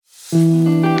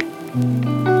Welcome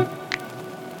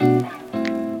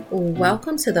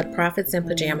to the Profits in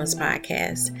Pajamas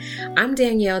podcast. I'm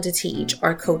Danielle DeTeach,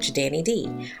 or Coach Danny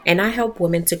D, and I help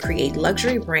women to create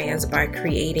luxury brands by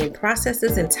creating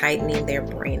processes and tightening their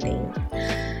branding.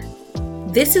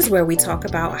 This is where we talk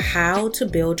about how to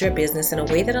build your business in a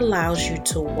way that allows you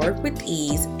to work with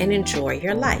ease and enjoy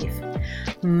your life.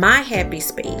 My happy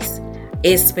space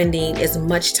is spending as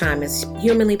much time as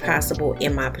humanly possible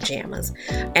in my pajamas,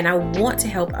 and I want to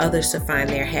help others to find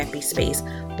their happy space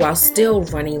while still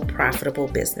running profitable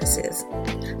businesses.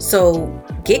 So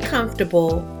get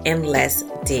comfortable and let's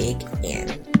dig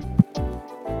in.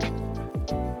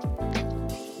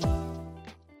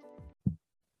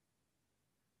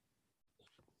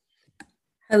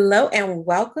 Hello and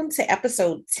welcome to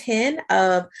episode 10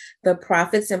 of the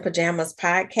Profits in Pajamas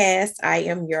podcast. I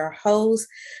am your host,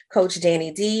 Coach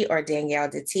Danny D, or Danielle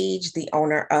DeTeach, the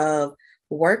owner of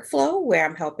Workflow, where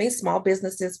I'm helping small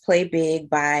businesses play big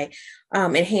by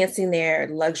enhancing their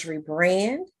luxury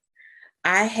brand.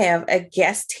 I have a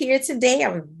guest here today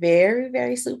I'm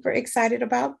very super excited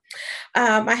about.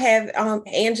 I have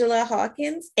Angela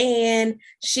Hawkins, and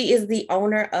she is the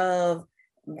owner of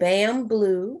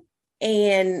BAMBLUE.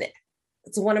 And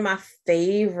it's one of my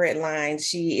favorite lines.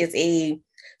 She is a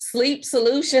sleep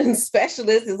solutions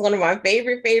specialist. It's one of my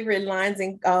favorite lines.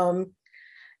 And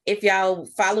if y'all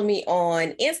follow me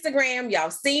on Instagram,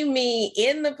 y'all see me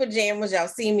in the pajamas. Y'all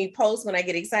see me post when I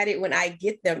get excited, when I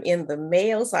get them in the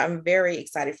mail. So I'm very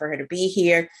excited for her to be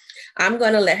here. I'm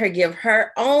going to let her give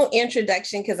her own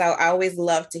introduction because I always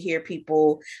love to hear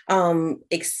people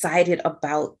excited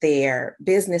about their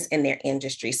business and their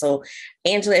industry. So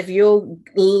Angela, if you'll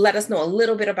let us know a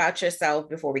little bit about yourself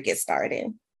before we get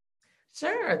started.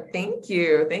 Sure. Thank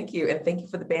you. And thank you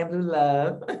for the BAMBLUE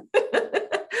love.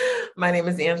 My name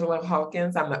is Angela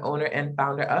Hawkins. I'm the owner and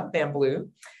founder of BAMBLUE.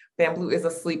 BAMBLUE is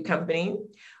a sleep company.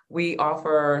 We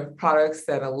offer products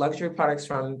that are luxury products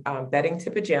from bedding to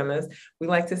pajamas. We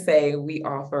like to say we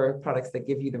offer products that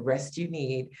give you the rest you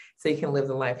need so you can live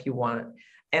the life you want.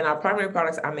 And our primary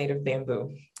products are made of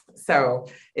bamboo. So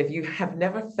if you have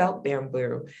never felt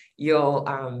bamboo, you'll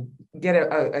get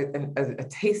a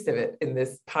taste of it in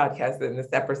this podcast, in this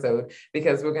episode,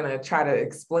 because we're going to try to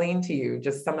explain to you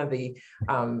just some of the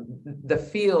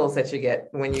feels that you get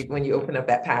when you open up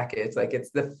that package. Like,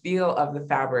 it's the feel of the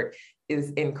fabric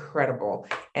is incredible.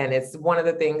 And it's one of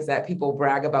the things that people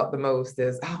brag about the most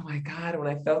is, oh my God, when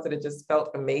I felt it, it just felt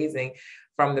amazing.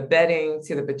 From the bedding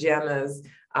to the pajamas,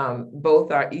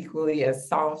 both are equally as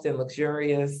soft and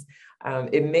luxurious.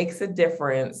 It makes a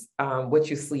difference what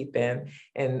you sleep in.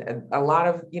 And a lot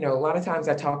of times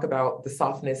I talk about the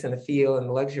softness and the feel and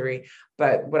the luxury,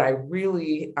 but what I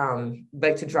really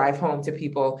like to drive home to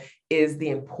people is the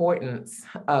importance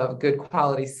of good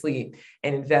quality sleep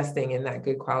and investing in that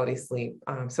good quality sleep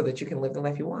so that you can live the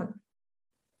life you want.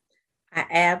 I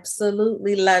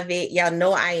absolutely love it. Y'all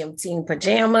know I am team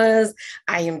pajamas.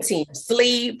 I am team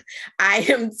sleep.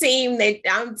 I'm team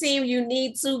you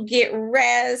need to get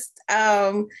rest.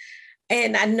 And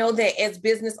I know that as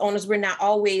business owners, we're not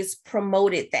always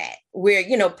promoted that. We're,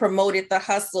 promoted the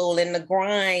hustle and the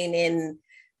grind, and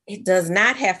it does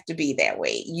not have to be that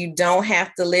way. You don't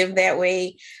have to live that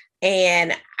way.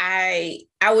 And I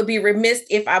would be remiss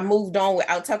if I moved on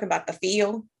without talking about the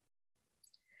feel.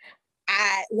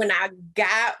 When I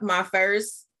got my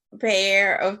first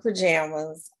pair of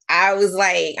pajamas, I'm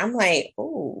like,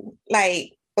 ooh,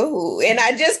 and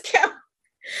I just kept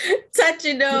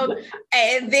touching them.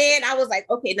 And then I was like,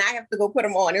 okay, now I have to go put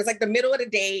them on. It was like the middle of the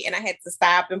day and I had to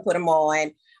stop and put them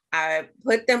on. I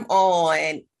put them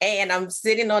on and I'm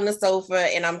sitting on the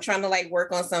sofa and I'm trying to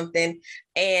work on something.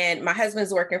 And my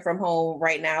husband's working from home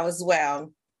right now as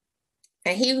well.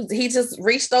 And he just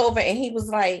reached over and he was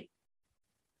like,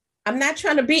 I'm not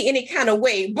trying to be any kind of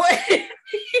way, but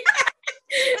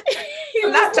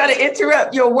I'm not trying to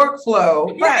interrupt your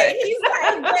workflow. Right. He's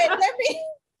like, but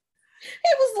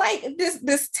it was like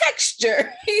this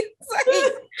texture. He's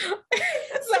like,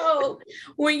 so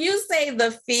when you say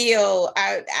the feel,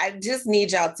 I just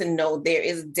need y'all to know there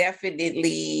is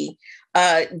definitely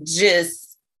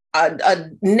just a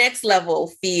next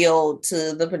level feel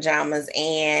to the pajamas,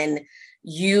 and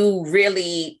you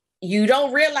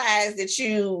don't realize that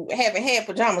you haven't had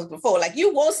pajamas before. Like,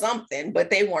 you wore something, but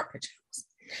they weren't pajamas.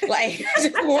 Like, I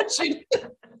just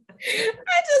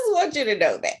want you to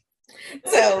know that.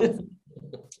 So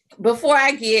before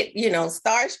I get,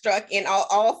 starstruck and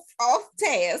off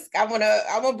task, I'm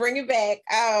gonna bring it back.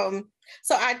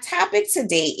 So our topic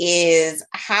today is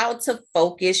how to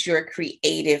focus your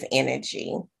creative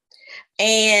energy.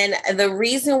 And the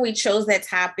reason we chose that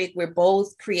topic, we're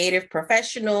both creative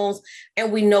professionals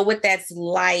and we know what that's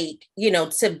like,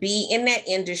 to be in that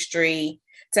industry,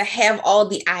 to have all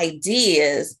the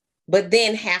ideas, but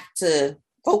then have to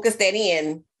focus that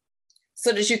in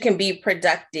so that you can be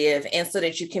productive and so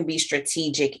that you can be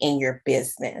strategic in your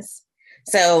business.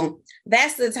 So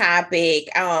that's the topic.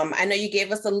 I know you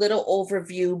gave us a little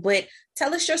overview, but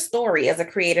tell us your story as a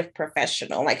creative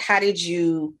professional. Like, how did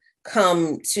you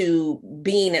come to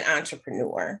being an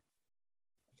entrepreneur?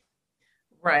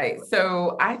 Right.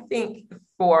 So I think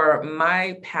for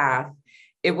my path,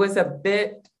 it was a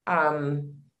bit,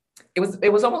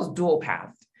 it was almost dual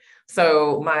path.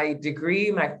 So my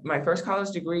degree, my first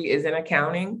college degree is in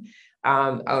accounting.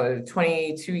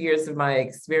 22 years of my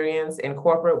experience in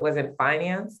corporate was in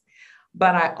finance,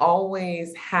 but I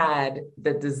always had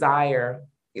the desire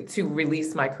to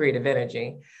release my creative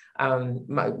energy.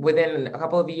 Within a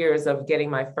couple of years of getting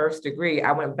my first degree,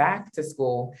 I went back to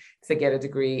school to get a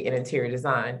degree in interior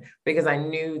design because I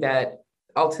knew that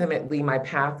ultimately my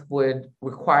path would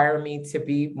require me to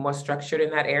be more structured in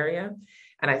that area.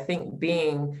 And I think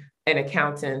being an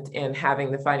accountant and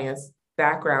having the finance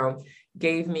background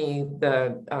gave me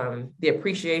the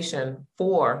appreciation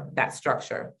for that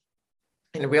structure,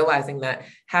 and realizing that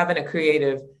having a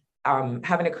creative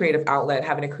outlet,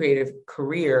 having a creative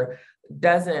career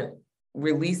doesn't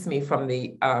release me from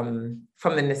the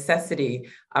necessity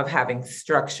of having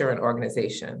structure and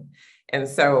organization. And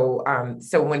so,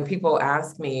 so when people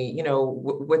ask me,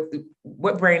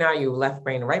 what brain are you, left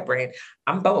brain, right brain?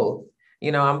 I'm both.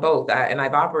 I'm both, and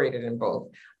I've operated in both.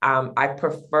 I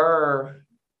prefer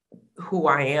who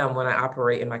I am when I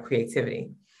operate in my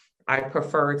creativity. I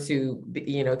prefer to,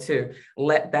 to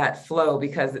let that flow,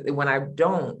 because when I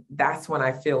don't, that's when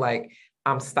I feel like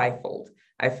I'm stifled.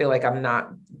 I feel like I'm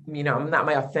not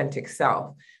my authentic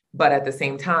self. But at the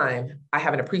same time, I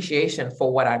have an appreciation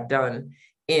for what I've done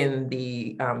in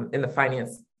the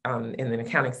finance, in the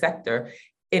accounting sector.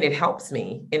 And it helps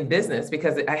me in business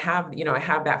because I have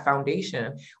that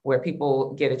foundation where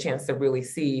people get a chance to really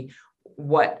see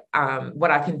what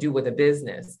I can do with a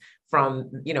business from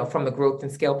the growth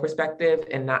and scale perspective,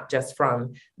 and not just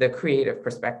from the creative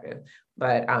perspective.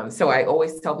 But so I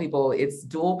always tell people it's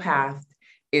dual path.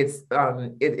 It's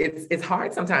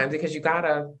hard sometimes because you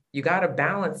gotta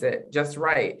balance it just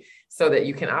right so that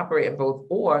you can operate in both.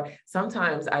 Or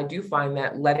sometimes I do find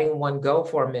that letting one go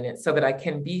for a minute so that I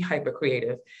can be hyper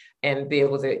creative and be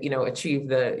able to achieve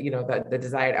the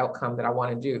desired outcome that I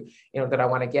want to do, that I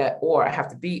want to get. Or I have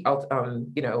to be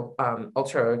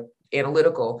ultra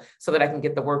analytical so that I can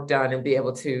get the work done and be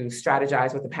able to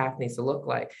strategize what the path needs to look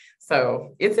like.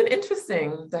 So it's an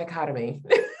interesting dichotomy.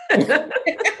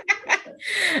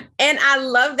 And I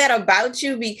love that about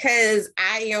you, because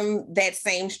I am that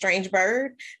same strange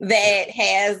bird that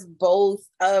has both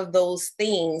of those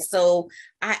things. So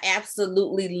I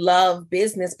absolutely love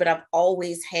business, but I've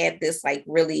always had this like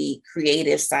really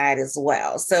creative side as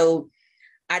well. So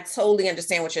I totally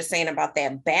understand what you're saying about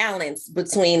that balance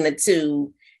between the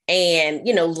two. And,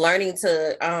 learning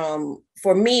to,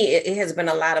 for me, it has been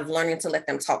a lot of learning to let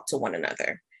them talk to one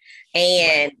another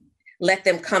and let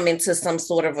them come into some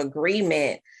sort of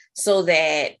agreement, so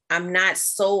that I'm not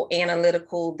so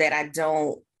analytical that I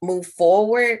don't move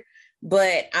forward,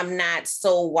 but I'm not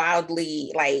so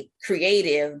wildly like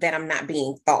creative that I'm not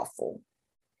being thoughtful.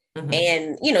 Mm-hmm.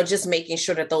 And, just making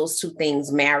sure that those two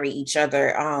things marry each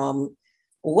other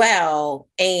well.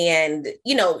 And,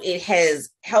 it has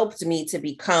helped me to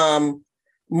become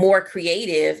more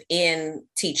creative in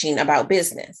teaching about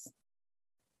business.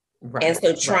 Right. And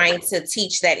so trying to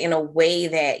teach that in a way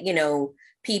that,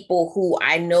 people who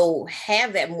I know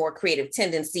have that more creative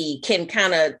tendency can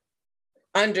kind of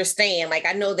understand. Like,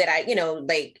 I know that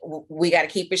we got to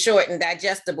keep it short and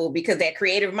digestible, because that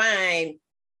creative mind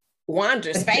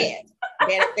wanders fast.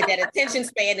 that attention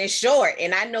span is short.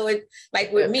 And I know it,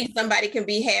 like with me, somebody can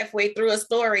be halfway through a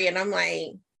story and I'm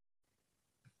like,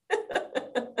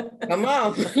 come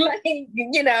on,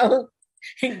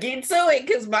 get to it,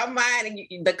 because my mind,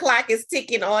 the clock is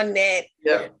ticking on that.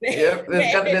 Yep.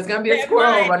 There's gonna be a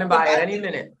squirrel running by at any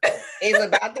minute. It's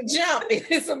about to jump.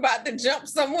 It's about to jump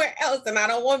somewhere else, and I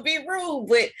don't want to be rude,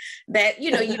 but that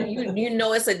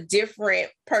it's a different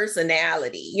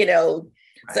personality. Right,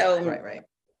 so right.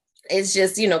 It's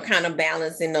just kind of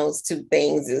balancing those two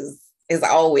things is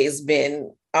always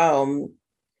been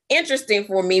interesting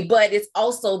for me, but it's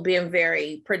also been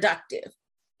very productive.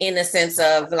 In the sense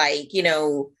of like,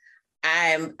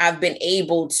 I've been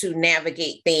able to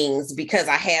navigate things because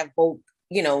I have both,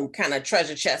 kind of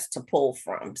treasure chests to pull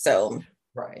from. So.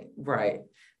 Right.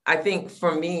 I think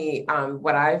for me,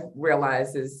 what I've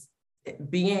realized is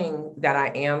being that I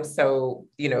am so,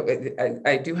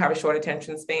 I do have a short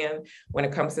attention span when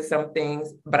it comes to some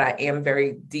things, but I am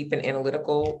very deep and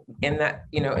analytical in that,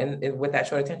 with that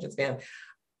short attention span,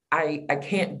 I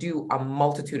can't do a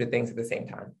multitude of things at the same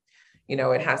time.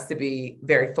 It has to be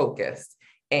very focused,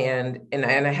 and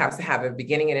it has to have a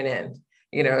beginning and an end,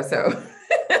 so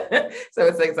so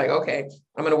it's like, okay,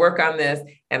 I'm going to work on this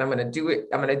and I'm going to do it.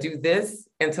 I'm going to do this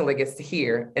until it gets to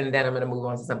here. And then I'm going to move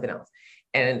on to something else.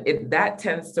 And that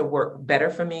tends to work better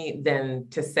for me than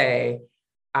to say,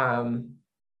 even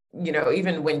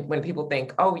when people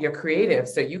think, oh, you're creative,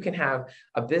 so you can have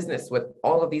a business with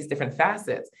all of these different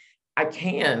facets. I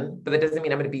can, but that doesn't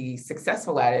mean I'm going to be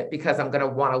successful at it, because I'm going to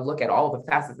want to look at all the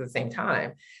facets at the same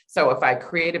time. So if I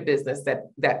create a business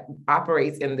that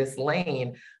operates in this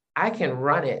lane, I can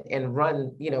run it and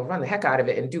run the heck out of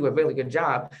it and do a really good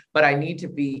job, but I need to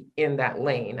be in that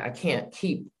lane. I can't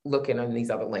keep looking in these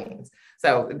other lanes.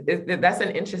 So that's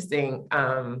an interesting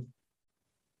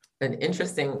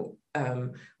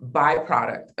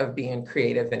byproduct of being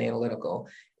creative and analytical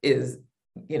is,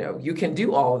 you can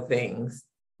do all the things,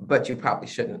 but you probably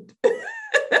shouldn't.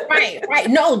 Right.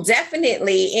 No,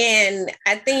 definitely. And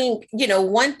I think,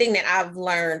 one thing that I've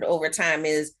learned over time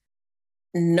is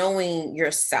knowing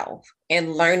yourself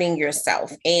and learning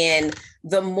yourself. And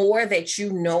the more that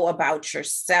you know about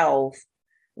yourself,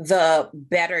 the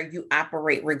better you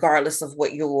operate, regardless of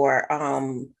what your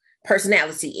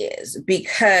personality is.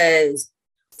 Because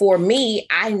for me,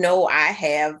 I know I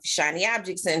have shiny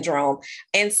object syndrome.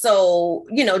 And so,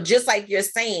 just like you're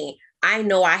saying, I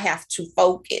know I have to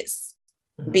focus,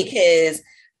 because,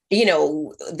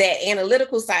 that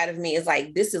analytical side of me is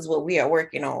like, this is what we are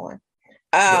working on.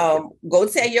 Go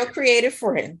tell your creative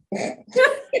friend. Go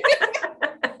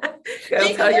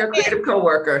tell your creative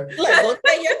coworker. Go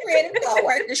tell your creative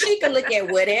coworker. She can look at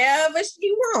whatever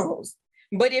she wants.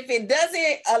 But if it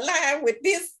doesn't align with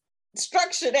this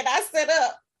structure that I set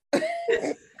up,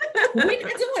 we're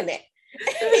not doing that.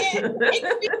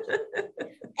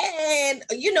 And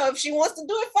if she wants to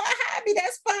do it for a hobby,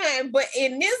 that's fine. But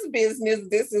in this business,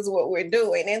 this is what we're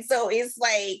doing. And so it's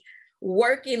like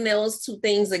working those two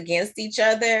things against each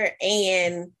other.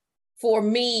 And for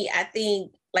me, I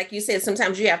think, like you said,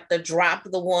 sometimes you have to drop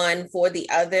the one for the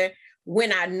other.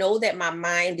 When I know that my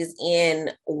mind is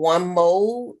in one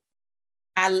mode,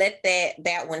 I let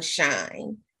that one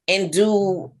shine and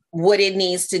do what it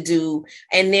needs to do.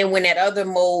 And then when that other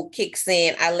mode kicks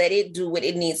in, I let it do what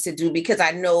it needs to do, because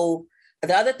I know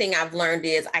the other thing I've learned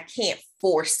is I can't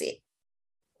force it.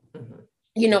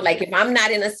 Like if I'm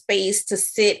not in a space to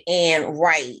sit and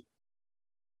write,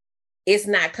 it's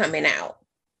not coming out.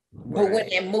 Right. But when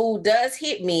that mood does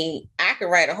hit me, I can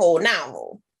write a whole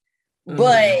novel.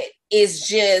 But it's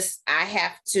just, I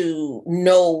have to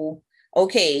know,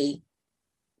 okay,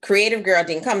 creative girl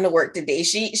didn't come to work today.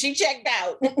 She checked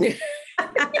out.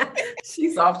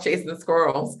 She's off chasing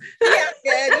squirrels.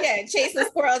 Yeah, chasing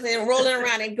squirrels and rolling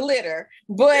around in glitter.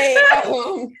 But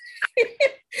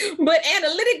but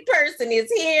analytic person is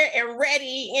here and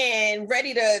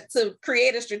ready to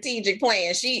create a strategic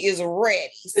plan. She is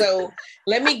ready. So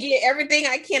let me get everything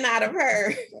I can out of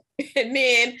her. And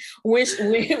then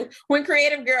when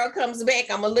creative girl comes back,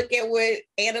 I'm gonna look at what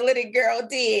analytic girl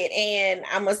did, and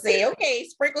I'm gonna say, okay,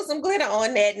 sprinkle some glitter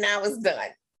on that. Now it's done.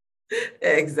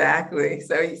 Exactly.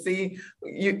 So you see,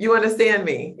 you understand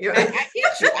me. I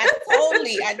get you. I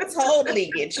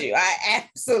totally get you. I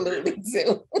absolutely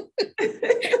do.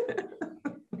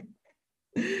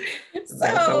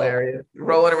 That's hilarious.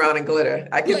 Rolling around in glitter.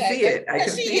 I can see it. I can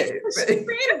see it.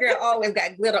 Creative girl always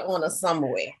got glitter on her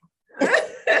somewhere.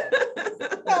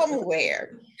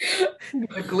 Somewhere.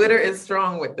 The glitter is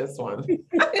strong with this one.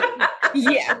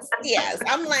 Yes.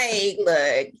 I'm like,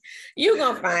 look, you're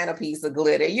gonna find a piece of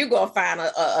glitter. You're gonna find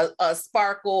a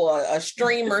sparkle or a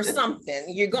stream or something.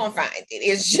 You're gonna find it.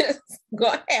 It's just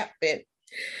gonna happen.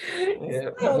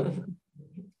 Yeah.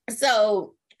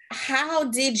 So how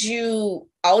did you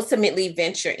ultimately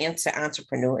venture into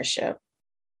entrepreneurship?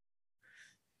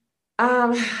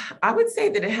 I would say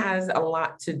that it has a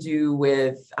lot to do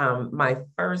with my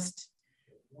first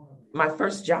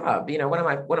job. One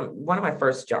of my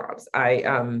first jobs. I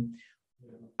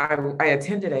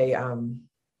attended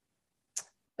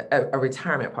a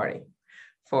retirement party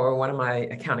for one of my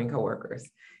accounting coworkers,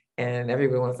 and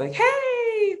everyone was like,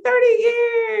 "Hey, 30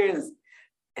 years!"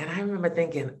 And I remember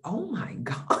thinking, "Oh my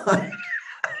God,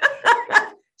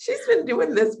 she's been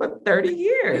doing this for 30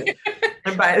 years."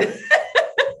 And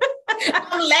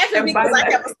I'm laughing because I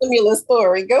have a similar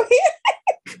story. Go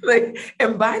ahead.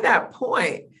 And by that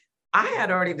point, I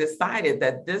had already decided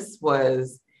that this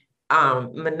was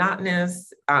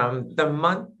monotonous.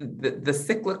 The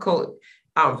cyclical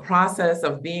process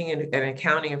of being in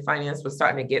accounting and finance was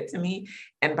starting to get to me.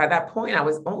 And by that point, I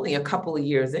was only a couple of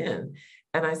years in.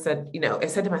 And I said, I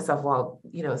said to myself, well,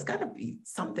 it's got to be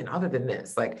something other than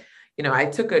this. Like, I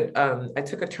took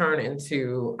a turn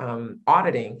into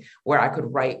auditing where I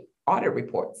could write audit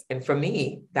reports. And for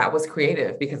me, that was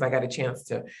creative because I got a chance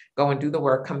to go and do the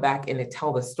work, come back and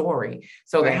tell the story.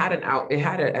 So it had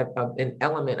an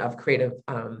element of creative,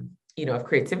 of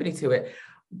creativity to it.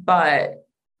 But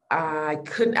I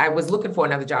was looking for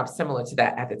another job similar to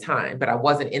that at the time, but I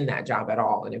wasn't in that job at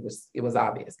all. And it was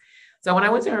obvious. So when I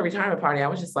went to her retirement party, I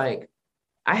was just like,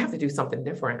 I have to do something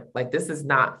different. Like, this is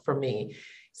not for me.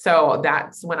 So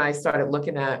that's when I started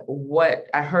looking at what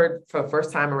I heard for the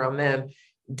first time around them: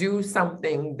 do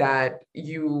something that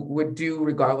you would do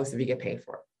regardless if you get paid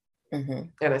for it. Mm-hmm.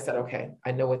 And I said, okay,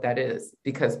 I know what that is,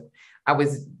 because I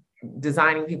was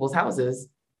designing people's houses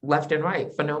left and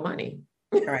right for no money.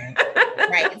 Right.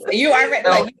 Right. So you already,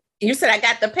 like you said, I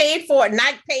got the paid for,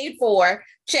 not paid for,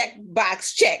 check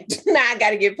box checked. Now I got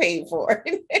to get paid for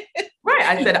it. Right.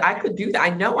 I said, I could do that. I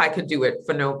know I could do it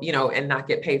for no, and not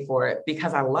get paid for it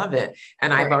because I love it.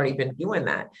 And I've already been doing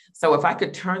that. So if I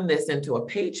could turn this into a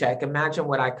paycheck, imagine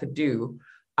what I could do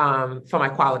for my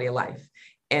quality of life.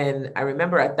 And I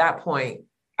remember at that point,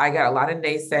 I got a lot of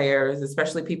naysayers,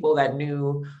 especially people that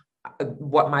knew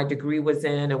what my degree was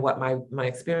in and what my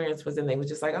experience was in. They were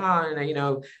just like,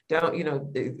 oh,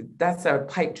 that's a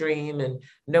pipe dream and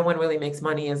no one really makes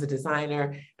money as a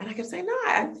designer. And I kept saying, no,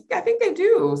 I think they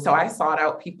do. So I sought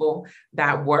out people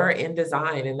that were in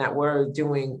design and that were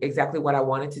doing exactly what I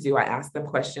wanted to do. I asked them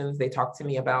questions. They talked to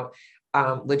me about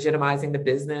legitimizing the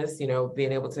business,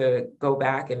 being able to go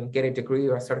back and get a degree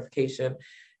or a certification,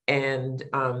 and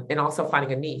also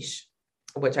finding a niche,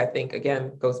 which I think,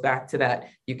 again, goes back to that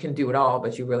you can do it all,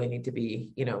 but you really need to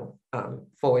be,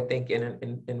 forward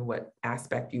thinking in what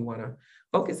aspect you want to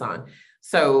focus on.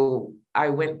 So I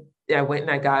went and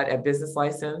I got a business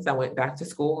license. I went back to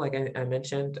school, like I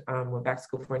mentioned, went back to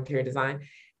school for interior design,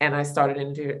 and I started an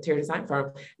interior design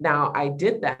firm. Now I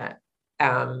did that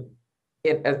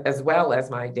as well as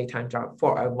my daytime job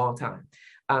for a long time,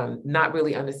 not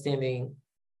really understanding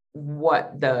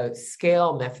what the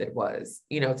scale method was,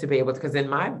 to be able to, because in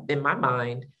my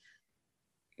mind,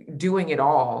 doing it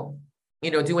all,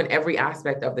 doing every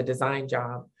aspect of the design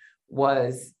job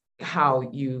was how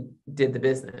you did the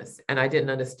business. And I didn't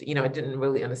understand, I didn't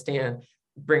really understand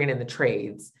bringing in the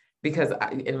trades, because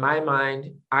in my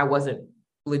mind, I wasn't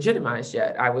legitimized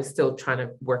yet. I was still trying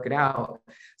to work it out.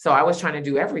 So I was trying to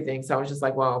do everything. So I was just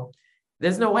like, well,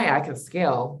 there's no way I can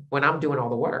scale when I'm doing all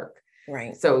the work.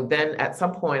 Right. So then at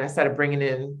some point I started bringing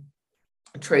in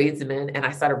tradesmen, and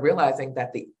I started realizing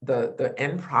that the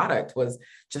end product was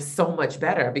just so much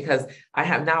better, because I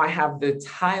have the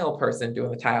tile person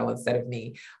doing the tile instead of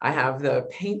me. I have the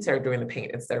painter doing the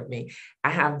paint instead of me. I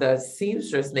have the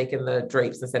seamstress making the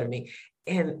drapes instead of me.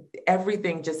 And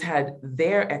everything just had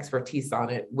their expertise on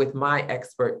it with my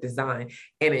expert design.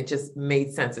 And it just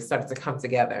made sense. It started to come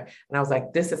together. And I was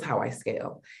like, this is how I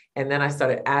scale. And then I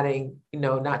started adding,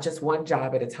 not just one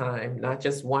job at a time, not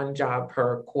just one job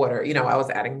per quarter. I was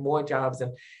adding more jobs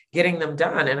and getting them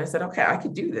done. And I said, okay, I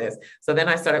could do this. So then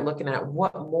I started looking at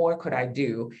what more could I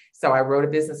do? So I wrote a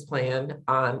business plan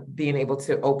on being able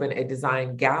to open a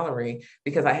design gallery,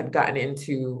 because I had gotten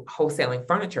into wholesaling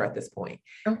furniture at this point.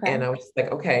 Okay. And I was just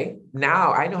like, okay,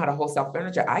 now I know how to wholesale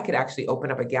furniture. I could actually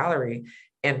open up a gallery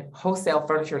and wholesale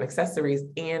furniture and accessories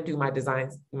and do my design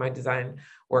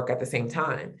work at the same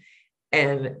time.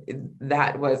 And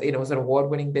that was, it was an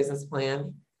award-winning business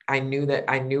plan. I knew,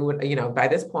 by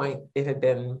this point, it had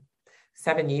been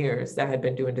 7 years that I had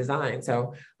been doing design.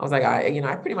 So I was like,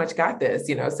 I pretty much got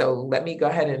this, so let me go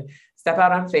ahead and step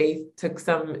out on faith, took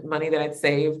some money that I'd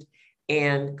saved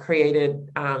and created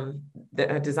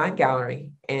a design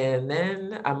gallery. And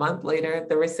then a month later,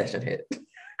 the recession hit.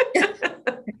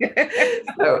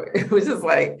 So it was just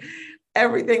like,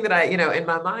 everything that I, in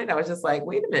my mind, I was just like,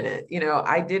 wait a minute,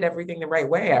 I did everything the right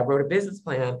way. I wrote a business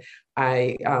plan.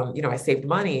 I saved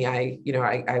money. I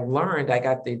learned, I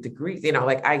got the degrees,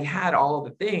 I had all of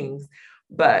the things,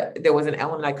 but there was an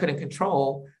element I couldn't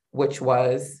control, which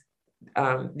was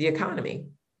the economy.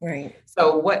 Right.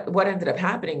 So what ended up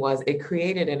happening was it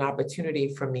created an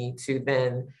opportunity for me to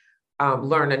then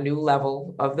learn a new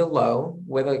level of the low,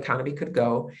 where the economy could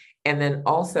go. And then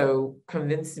also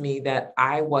convinced me that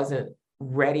I wasn't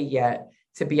ready yet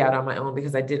to be out on my own,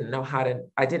 because I didn't know how to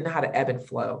ebb and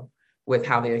flow with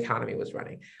how the economy was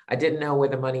running. I didn't know where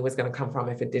the money was going to come from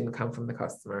if it didn't come from the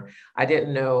customer. I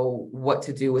didn't know what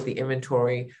to do with the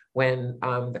inventory when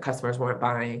the customers weren't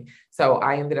buying. So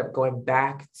I ended up going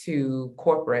back to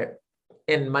corporate,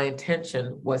 and my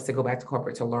intention was to go back to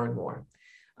corporate to learn more,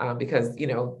 because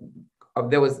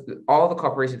there was all the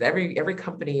corporations, every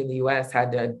company in the U.S.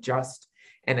 had to adjust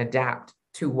and adapt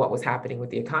to what was happening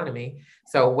with the economy.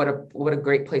 So what a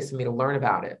great place for me to learn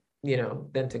about it,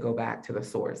 than to go back to the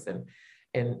source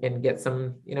and get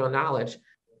some, knowledge.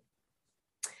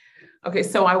 Okay,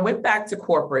 so I went back to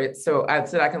corporate so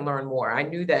I can learn more. I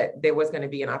knew that there was going to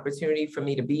be an opportunity for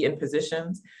me to be in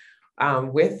positions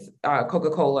with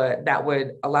Coca-Cola that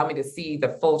would allow me to see the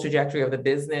full trajectory of the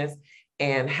business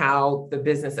and how the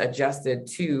business adjusted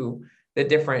to the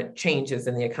different changes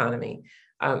in the economy.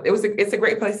 It's a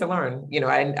great place to learn.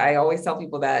 I always tell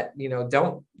people that,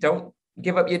 don't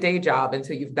give up your day job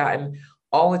until you've gotten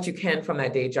all that you can from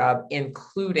that day job,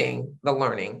 including the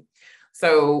learning.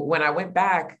 So when I went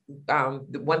back,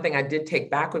 the one thing I did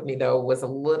take back with me, though, was a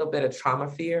little bit of trauma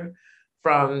fear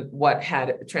from what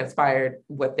had transpired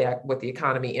with the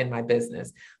economy in my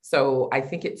business. So I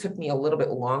think it took me a little bit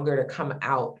longer to come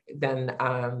out than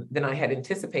I had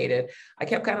anticipated. I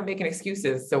kept kind of making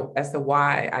excuses as to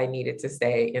why I needed to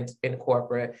stay in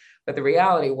corporate. But the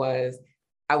reality was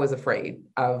I was afraid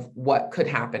of what could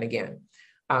happen again.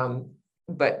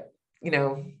 But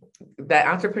that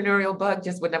entrepreneurial bug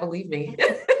just would never leave me.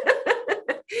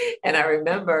 And I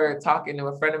remember talking to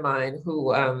a friend of mine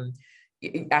who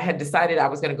I had decided I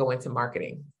was going to go into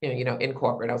marketing, in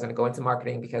corporate. I was going to go into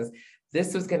marketing because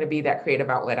this was going to be that creative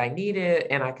outlet I needed,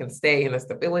 and I can stay in the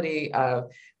stability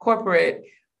of corporate,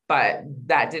 but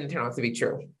that didn't turn out to be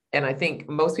true. And I think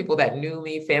most people that knew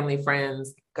me, family,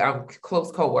 friends,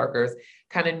 close coworkers,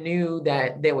 kind of knew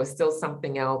that there was still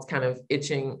something else kind of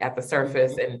itching at the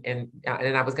surface, and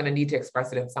I was going to need to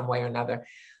express it in some way or another.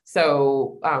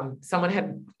 So someone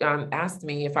had asked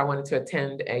me if I wanted to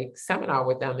attend a seminar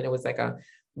with them, and it was like a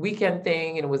weekend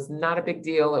thing, and it was not a big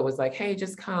deal. It was like, hey,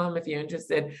 just come if you're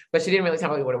interested. But she didn't really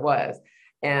tell me what it was.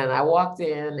 And I walked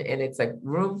in, and it's a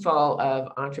room full of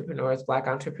entrepreneurs, Black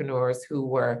entrepreneurs who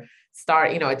were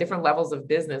at different levels of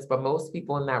business, but most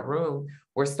people in that room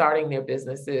were starting their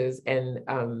businesses and,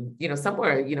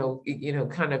 somewhere,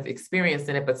 kind of experienced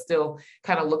in it, but still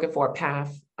kind of looking for a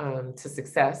path to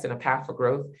success and a path for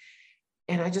growth.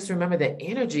 And I just remember the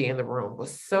energy in the room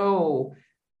was so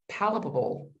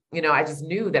palpable. I just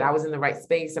knew that I was in the right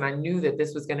space, and I knew that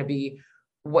this was going to be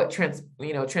what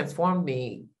transformed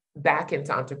me back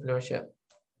into entrepreneurship.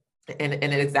 And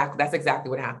that's exactly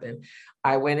what happened.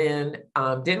 I went in,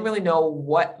 didn't really know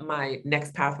what my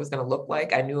next path was going to look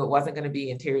like. I knew it wasn't going to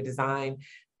be interior design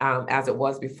as it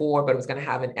was before, but it was going to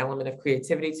have an element of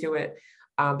creativity to it.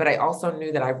 But I also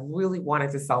knew that I really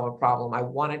wanted to solve a problem. I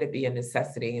wanted to be a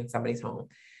necessity in somebody's home.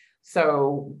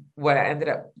 So what I ended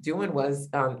up doing was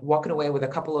walking away with a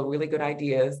couple of really good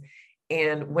ideas,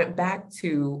 and went back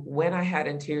to when I had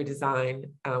interior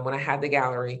design, when I had the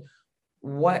gallery,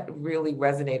 what really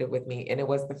resonated with me. And it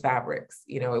was the fabrics.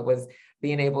 It was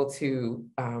being able to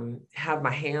have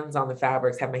my hands on the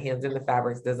fabrics, have my hands in the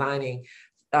fabrics, designing,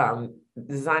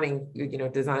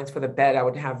 designs for the bed.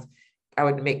 I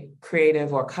would make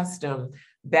creative or custom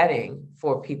bedding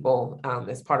for people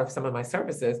as part of some of my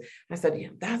services. I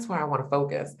said, that's where I want to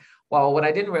focus. Well, what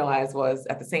I didn't realize was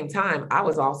at the same time, I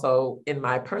was also in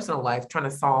my personal life trying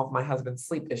to solve my husband's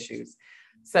sleep issues.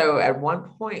 So at one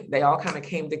point, they all kind of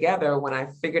came together when I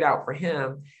figured out for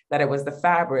him that it was the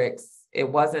fabrics. It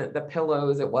wasn't the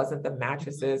pillows. It wasn't the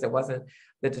mattresses. It wasn't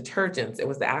the detergents. It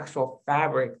was the actual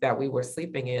fabric that we were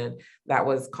sleeping in that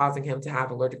was causing him to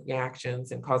have allergic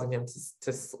reactions and causing him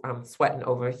to sweat and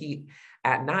overheat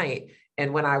at night.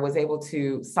 And when I was able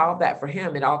to solve that for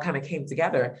him, it all kind of came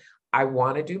together. I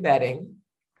want to do bedding.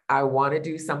 I want to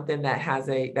do something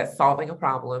that's solving a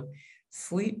problem.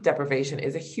 Sleep deprivation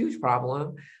is a huge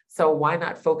problem. So why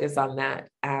not focus on that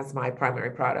as my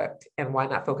primary product? And why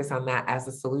not focus on that as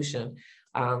a solution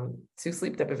to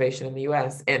sleep deprivation in the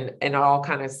US? And it all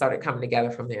kind of started coming together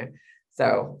from there.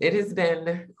 So it has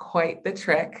been quite the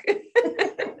trek.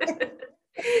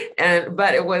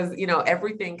 But it was,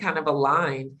 everything kind of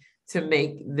aligned to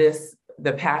make this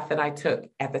the path that I took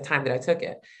at the time that I took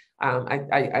it.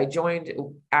 I joined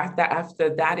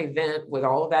after that event with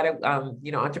all of that,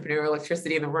 entrepreneurial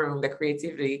electricity in the room, the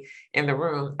creativity in the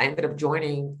room. I ended up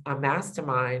joining a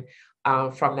mastermind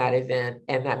from that event,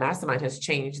 and that mastermind has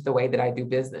changed the way that I do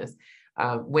business.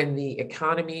 When the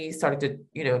economy started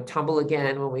to, tumble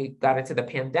again, when we got into the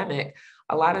pandemic,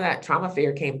 a lot of that trauma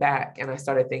fear came back, and I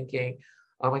started thinking,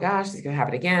 oh my gosh, it's going to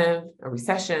happen again, a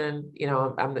recession,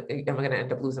 I'm going to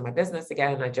end up losing my business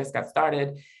again. I just got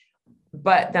started.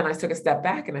 But then I took a step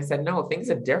back and I said, no, things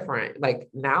are different. Like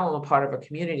now I'm a part of a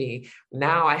community.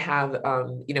 Now I have,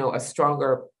 a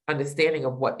stronger understanding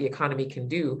of what the economy can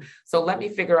do. So let me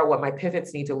figure out what my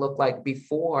pivots need to look like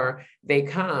before they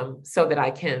come so that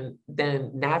I can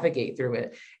then navigate through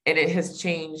it. And it has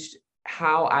changed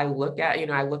how I look at,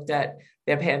 I looked at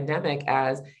the pandemic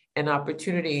as an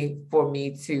opportunity for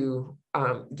me to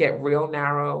get real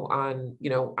narrow on,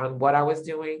 on what I was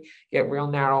doing, get real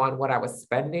narrow on what I was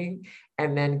spending,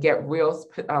 and then get real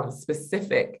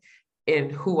specific in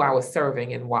who I was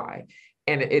serving and why.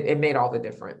 And it made all the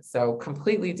difference. So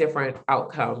completely different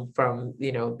outcome from,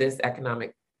 this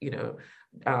economic,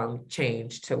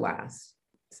 change to last.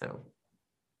 So.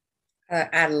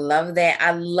 I love that.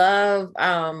 I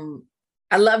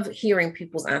love hearing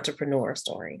people's entrepreneur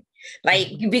story, like,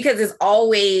 because it's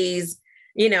always,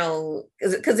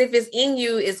 because if it's in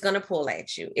you, it's going to pull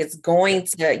at you. It's going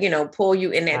to, pull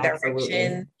you in that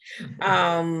direction.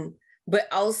 But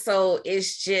also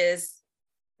it's just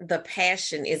the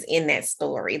passion is in that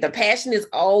story. The passion is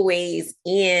always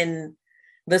in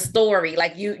the story.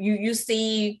 Like you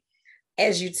see,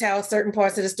 as you tell certain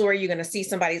parts of the story, you're going to see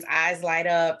somebody's eyes light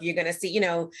up. You're going to see,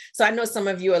 so I know some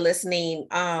of you are listening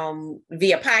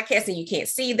via podcast and you can't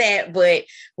see that, but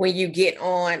when you get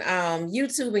on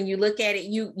YouTube and you look at it,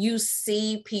 you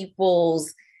see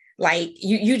people's, like,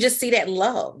 you just see that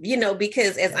love,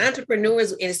 because as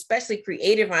entrepreneurs, and especially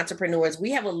creative entrepreneurs, we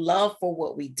have a love for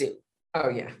what we do. Oh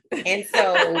yeah. And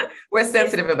so we're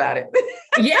sensitive about it.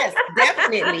 Yes,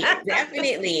 definitely.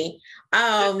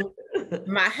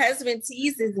 My husband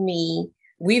teases me.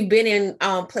 We've been in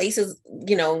places,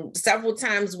 several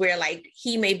times where like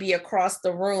he may be across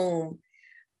the room,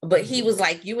 but he was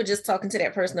like, you were just talking to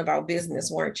that person about business,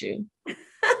 weren't you?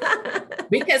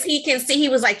 Because he can see, he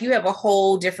was like, you have a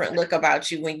whole different look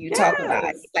about you when you talk about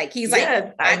it. Like, he's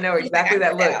like, I know exactly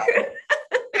that look.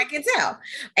 I can tell.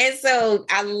 And so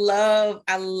I love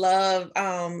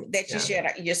that you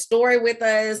shared your story with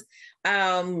us.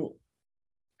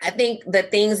 I think the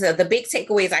big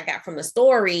takeaways I got from the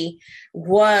story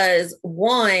was,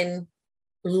 one,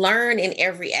 learn in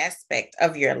every aspect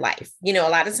of your life. A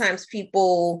lot of times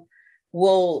people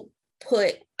will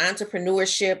put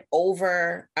entrepreneurship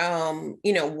over,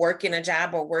 working a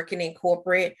job or working in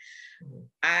corporate.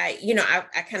 I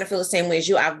kind of feel the same way as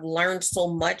you. I've learned so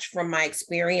much from my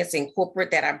experience in corporate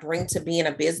that I bring to being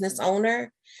a business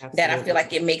owner. Absolutely. That I feel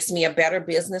like it makes me a better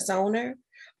business owner.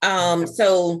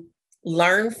 So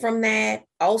learn from that.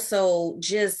 Also,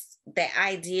 just the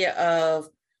idea of,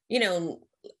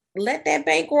 let that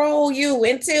bankroll you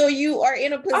until you are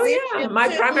in a position. Oh yeah,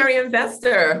 my primary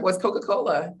investor was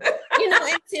Coca-Cola.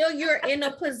 Until you're in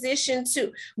a position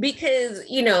to, because,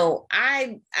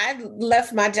 I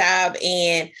left my job,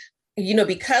 and,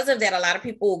 because of that, a lot of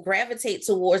people gravitate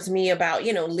towards me about,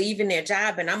 leaving their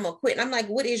job and I'm gonna quit. And I'm like,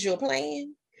 what is your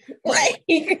plan? Like,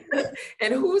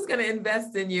 and who's going to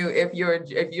invest in you if you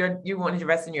want to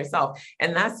invest in yourself?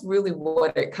 And that's really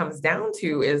what it comes down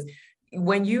to, is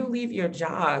when you leave your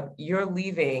job, you're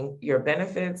leaving your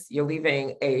benefits, you're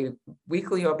leaving a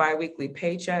weekly or biweekly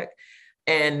paycheck.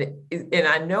 And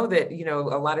I know that,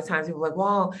 a lot of times people are like,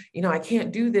 well, I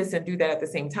can't do this and do that at the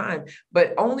same time.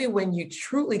 But only when you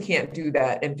truly can't do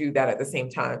that and do that at the same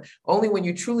time, only when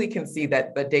you truly can see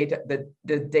that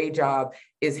the day job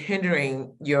is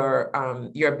hindering your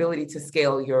ability to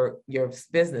scale your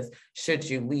business, should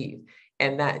you leave.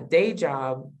 And that day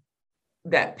job,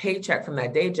 that paycheck from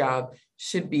that day job,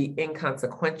 should be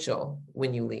inconsequential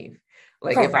when you leave.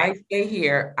 Like, correct. If I stay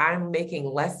here, I'm making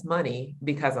less money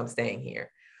because I'm staying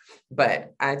here.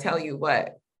 But I tell you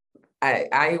what,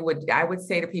 I would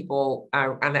say to people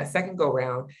on that second go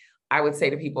round, I would say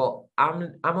to people,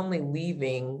 I'm only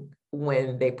leaving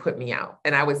when they put me out.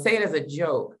 And I would say it as a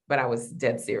joke, but I was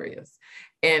dead serious.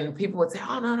 And people would say,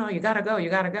 oh, no, you gotta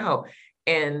go.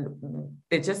 And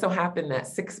it just so happened that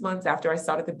 6 months after I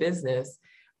started the business,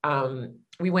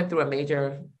 we went through a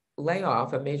major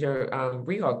layoff, a major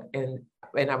reorg, and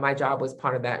my job was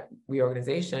part of that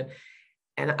reorganization.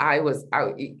 And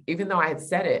even though I had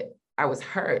said it, I was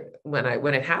hurt when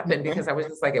it happened, because I was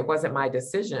just like, it wasn't my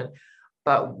decision.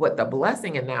 But what the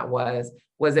blessing in that was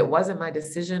it wasn't my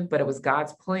decision, but it was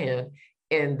God's plan.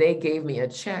 And they gave me a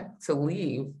check to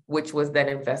leave, which was then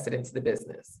invested into the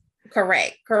business.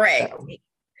 Correct. So,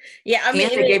 yeah. I mean,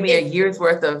 and they gave me a year's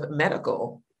worth of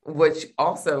medical, which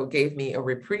also gave me a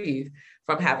reprieve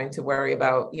from having to worry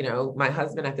about, my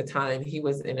husband at the time. He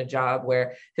was in a job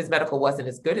where his medical wasn't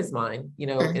as good as mine,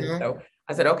 and so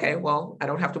I said, okay, well, I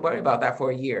don't have to worry about that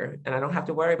for a year. And I don't have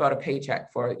to worry about a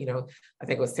paycheck for, I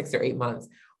think it was 6 or 8 months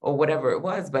or whatever it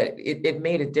was, but it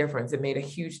made a difference. It made a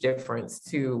huge difference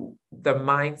to the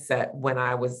mindset when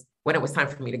it was time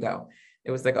for me to go.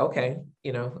 It was like, okay,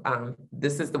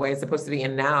 this is the way it's supposed to be.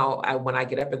 And now when I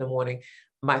get up in the morning,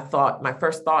 my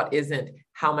first thought isn't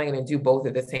how am I going to do both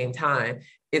at the same time?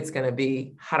 It's going to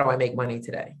be, how do I make money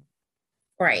today?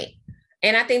 Right.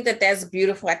 And I think that that's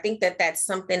beautiful. I think that that's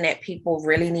something that people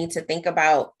really need to think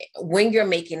about when you're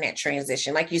making that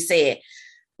transition. Like you said,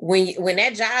 when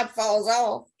that job falls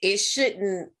off, it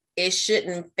shouldn't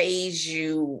phase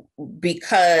you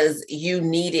because you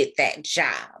needed that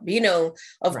job.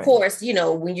 Of Right. course,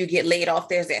 when you get laid off,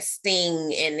 there's that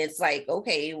sting and it's like,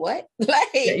 okay, what? Like,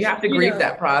 yeah, you have to grieve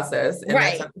that process, and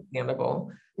right. That's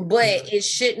understandable. But it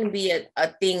shouldn't be a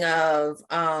thing of,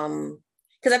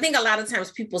 because I think a lot of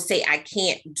times people say, I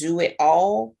can't do it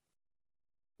all,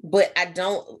 but I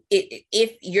don't,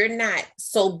 if you're not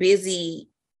so busy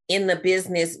in the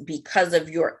business because of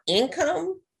your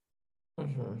income,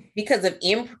 because of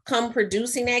income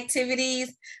producing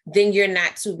activities, then you're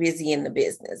not too busy in the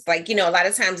business. Like, a lot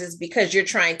of times it's because you're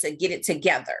trying to get it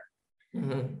together.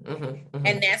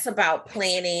 And that's about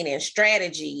planning and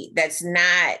strategy. That's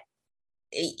not,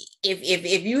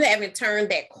 if you haven't turned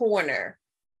that corner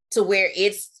to where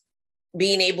it's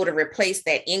being able to replace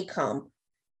that income,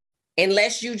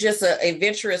 unless you just a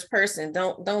adventurous person,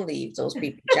 don't leave those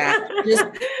people jobs.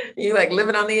 You like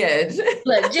living on the edge.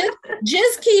 Look,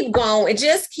 just keep going.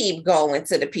 Just keep going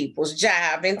to the people's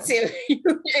job until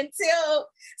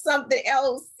something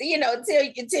else,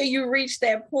 until you reach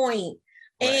that point.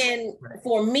 Right, and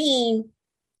for me,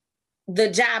 the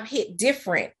job hit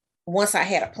different once I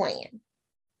had a plan.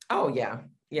 Oh yeah.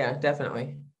 Yeah,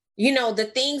 definitely.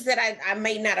 The things that I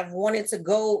may not have wanted to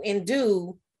go and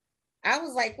do, I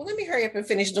was like, well, let me hurry up and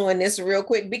finish doing this real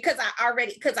quick because I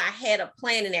had a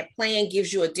plan, and that plan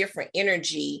gives you a different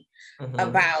energy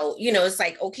about, it's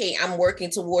like, okay, I'm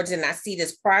working towards it and I see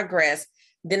this progress.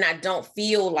 Then I don't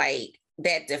feel like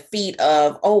that defeat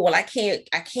of, oh, well, I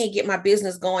can't get my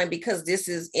business going because this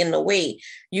is in the way.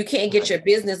 You can't get your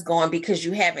business going because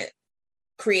you haven't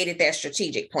created that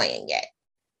strategic plan yet.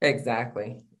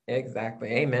 Exactly.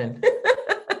 Amen.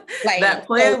 Like, that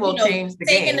plan will change the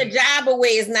taking game. the job away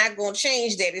is not going to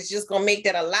change that. It's just going to make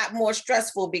that a lot more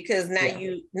stressful because now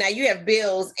you have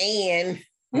bills and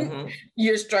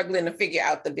you're struggling to figure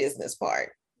out the business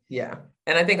part. Yeah.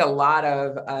 And I think a lot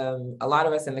of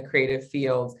us in the creative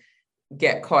fields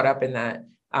get caught up in that.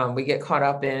 We get caught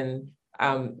up in,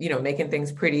 making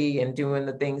things pretty and doing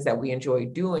the things that we enjoy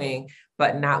doing,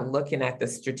 but not looking at the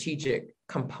strategic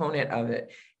component of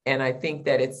it. And I think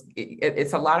that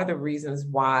it's a lot of the reasons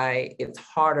why it's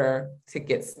harder to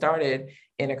get started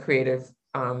in a creative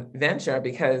venture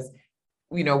because,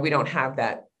 we don't have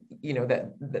that,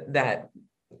 that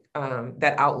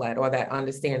outlet or that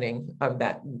understanding of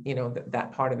that,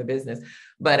 that part of the business.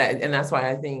 And that's why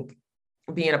I think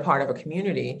being a part of a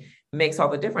community makes all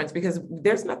the difference because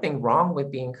there's nothing wrong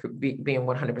with being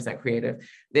 100% creative.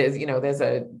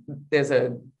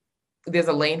 There's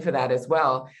a lane for that as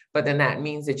well. But then that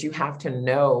means that you have to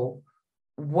know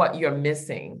what you're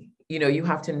missing. You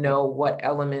have to know what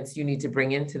elements you need to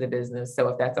bring into the business. So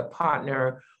if that's a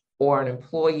partner or an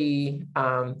employee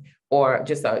or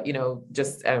just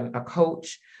a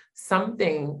coach,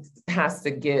 something has to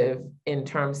give in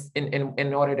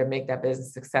order to make that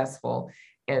business successful.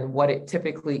 And what it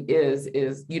typically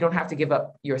is you don't have to give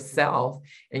up yourself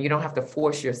and you don't have to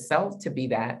force yourself to be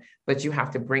that, but you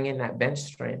have to bring in that bench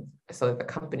strength so that the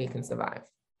company can survive.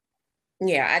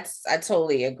 Yeah, I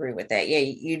totally agree with that. Yeah,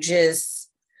 you just,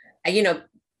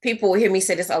 people will hear me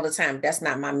say this all the time. That's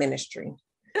not my ministry.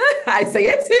 I say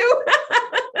it too.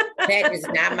 That is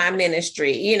not my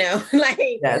ministry, like,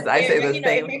 yes, I say the same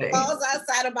thing. If it falls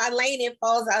outside of my lane, it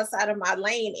falls outside of my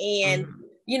lane. And,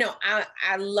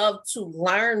 I love to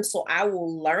learn, so I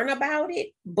will learn about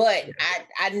it, but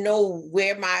I know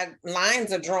where my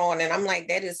lines are drawn and I'm like,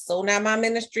 that is so not my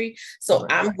ministry. So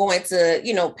I'm going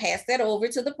to, pass that over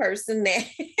to the person that,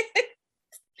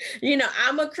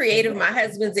 I'm a creative. My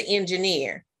husband's an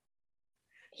engineer.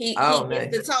 He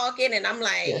gets to talking and I'm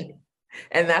like, yeah.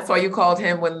 And that's why you called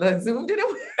him when the Zoom didn't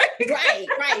work.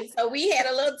 Right. So we had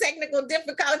a little technical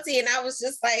difficulty and I was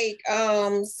just like,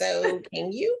 so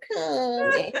can you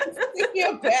come and see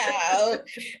about?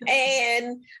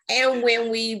 And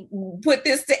when we put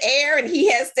this to air and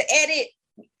he has to edit,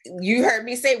 you heard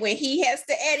me say when he has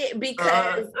to edit,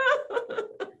 because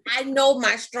I know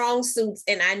my strong suits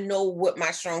and I know what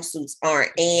my strong suits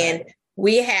aren't. And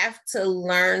We have to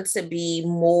learn to be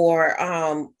more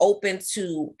open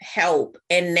to help,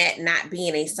 and that not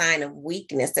being a sign of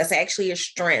weakness. That's actually a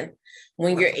strength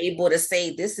when you're able to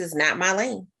say, this is not my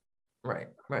lane. Right.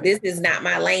 This is not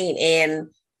my lane. And,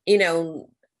 you know,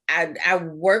 I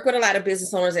work with a lot of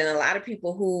business owners and a lot of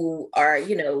people who are,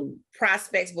 you know,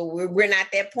 prospects, but we're not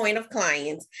that point of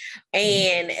clients.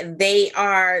 And they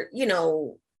are, you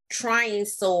know, trying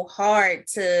so hard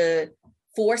to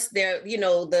force their, you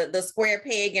know, the square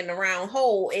peg in the round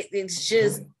hole. It's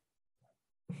just,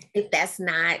 if that's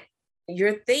not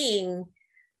your thing,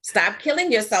 stop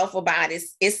killing yourself about it.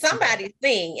 It's somebody's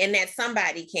thing, and that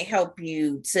somebody can help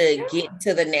you to get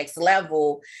to the next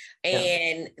level.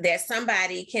 And that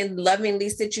somebody can lovingly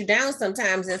sit you down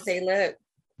sometimes and say, look,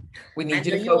 we need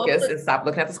you to focus and stop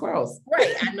looking at the squirrels.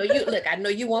 Right. I know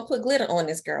you won't put glitter on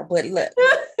this girl, but look,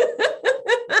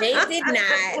 they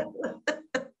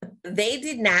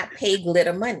did not pay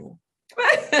glitter money.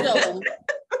 So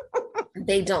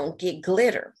they don't get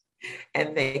glitter.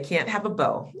 And they can't have a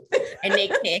bow. And they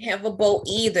can't have a bow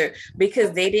either,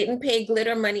 because they didn't pay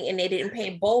glitter money and they didn't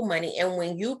pay bow money. And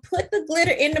when you put the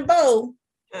glitter in the bow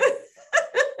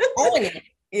on it,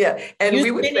 and we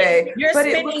would say, you're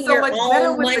spending your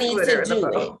own money to do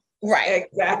it. Right.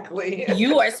 Exactly.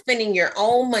 You are spending your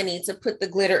own money to put the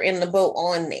glitter in the bow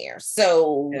on there.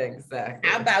 So exactly.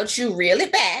 How about you reel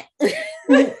it back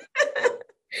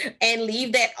and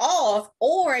leave that off,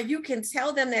 or you can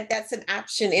tell them that that's an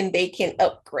option and they can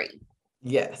upgrade.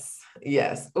 Yes.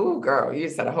 Oh, girl, you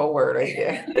said a whole word right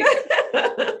there.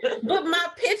 But my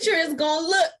picture is going to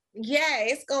look,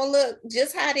 it's going to look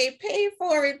just how they paid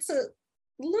for it to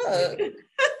look.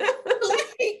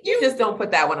 Like you just don't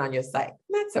put that one on your site.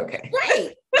 That's okay.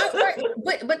 Right.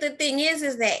 But the thing is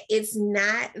that it's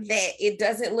not that it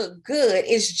doesn't look good.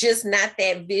 It's just not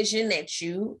that vision that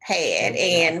you had.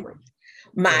 And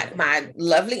my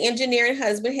lovely engineering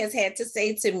husband has had to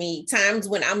say to me times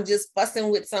when I'm just fussing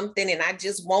with something and I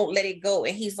just won't let it go.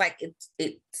 And he's like,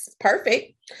 it's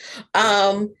perfect.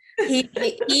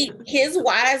 His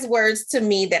wise words to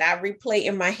me that I replay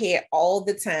in my head all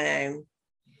the time: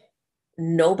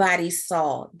 nobody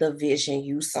saw the vision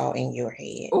you saw in your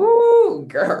head. Ooh,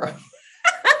 girl.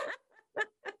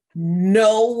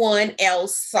 No one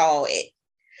else saw it.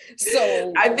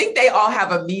 So I think they all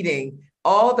have a meeting.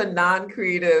 All the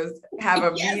non-creatives have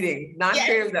a meeting.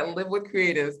 Non-creatives that live with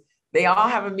creatives, they all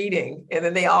have a meeting, and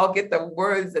then they all get the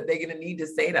words that they're going to need to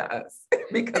say to us.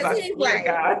 Because I swear to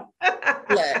God.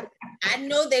 Look, I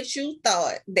know that you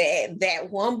thought that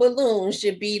one balloon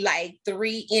should be like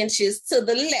 3 inches to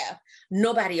the left.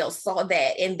 Nobody else saw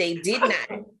that, and they did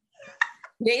not.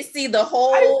 They see the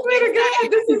whole. I swear to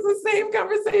God, this is the same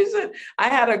conversation. I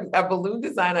had a balloon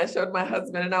design I showed my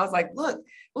husband, and I was like, look.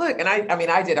 And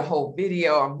I did a whole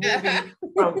video, a movie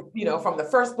from the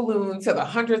first balloon to the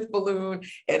 100th balloon,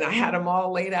 and I had them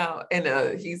all laid out.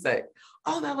 And he's like,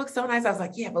 oh, that looks so nice. I was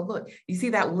like, yeah, but look, you see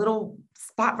that little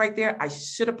spot right there? I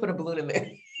should have put a balloon in there.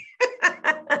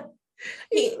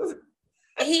 He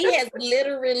has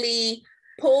literally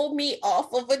pulled me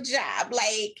off of a job.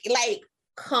 Like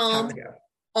come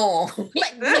on.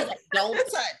 Like, don't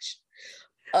touch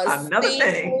another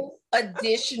thing.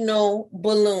 Additional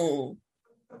balloon.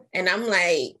 And I'm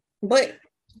like, but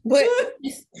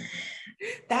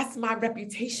that's my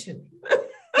reputation.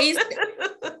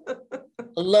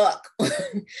 Look,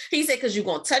 he said, because you're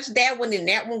going to touch that one and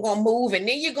that one going to move, and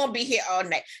then you're going to be here all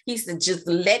night. He said, just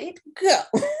let it go.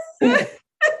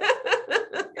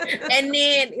 And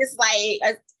then it's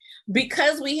like,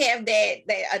 because we have that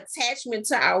attachment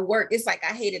to our work, it's like,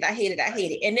 I hate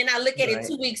it. And then I look at it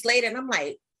 2 weeks later and I'm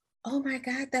like, oh my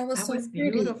God, that was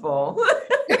beautiful.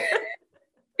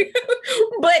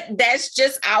 But that's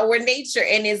just our nature.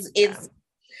 And it's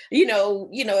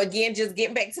again, just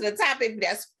getting back to the topic,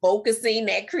 that's focusing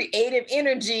that creative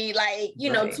energy,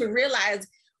 to realize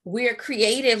we're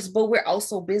creatives, but we're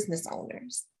also business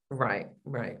owners. Right.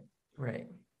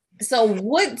 So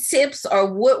what tips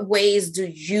or what ways do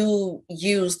you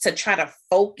use to try to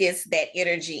focus that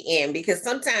energy in? Because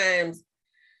sometimes,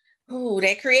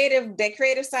 that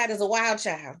creative side is a wild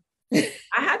child. I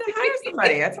had to hire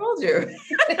somebody. I told you.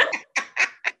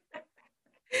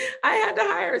 I had to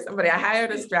hire somebody. I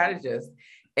hired a strategist,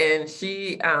 and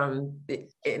she, and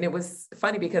it was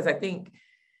funny because I think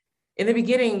in the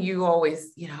beginning, you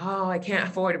always, I can't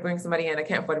afford to bring somebody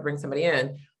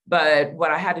in. But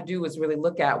what I had to do was really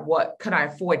look at what could I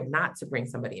afford not to bring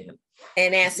somebody in.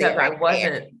 And answer it.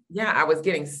 I was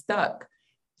getting stuck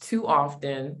too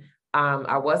often.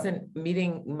 I wasn't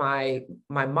meeting my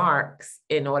marks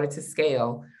in order to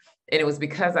scale. And it was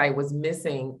because I was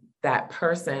missing that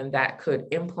person that could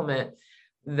implement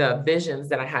the visions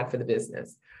that I had for the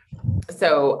business.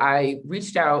 So I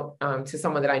reached out to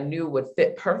someone that I knew would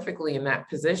fit perfectly in that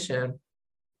position.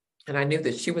 And I knew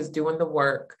that she was doing the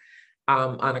work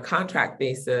on a contract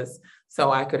basis.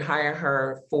 So I could hire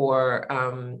her for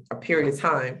a period of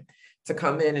time to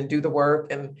come in and do the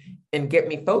work and get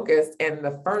me focused. And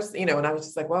the first, and I was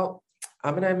just like, well,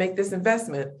 I'm going to make this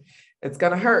investment. It's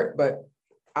going to hurt, but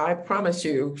I promise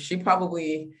you, I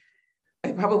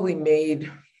probably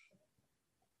made,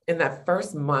 in that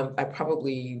first month, I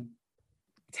probably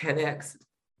 10x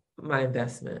my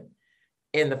investment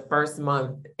in the first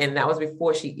month. And that was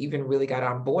before she even really got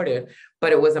onboarded.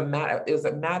 But it was a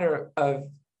matter of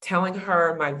telling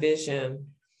her my vision,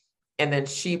 and then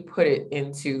she put it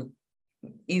into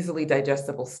easily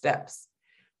digestible steps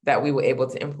that we were able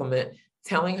to implement,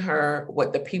 telling her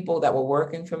what the people that were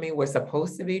working for me were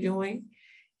supposed to be doing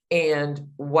and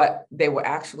what they were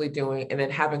actually doing, and then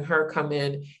having her come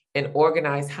in and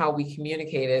organize how we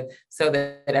communicated so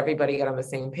that everybody got on the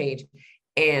same page.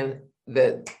 And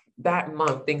that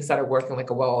month, things started working like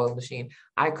a well-oiled machine.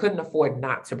 I couldn't afford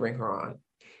not to bring her on.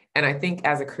 And I think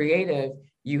as a creative,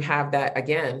 you have that,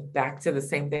 again, back to the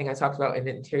same thing I talked about in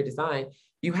interior design,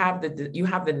 you have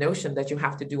the notion that you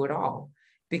have to do it all,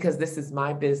 because this is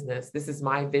my business, this is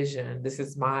my vision, this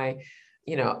is my,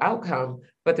 outcome.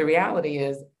 But the reality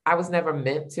is I was never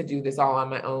meant to do this all on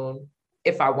my own.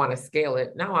 If I want to scale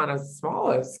it now on a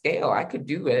smaller scale, I could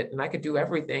do it and I could do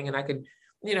everything and I could,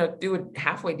 do a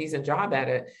halfway decent job at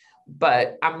it,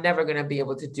 but I'm never going to be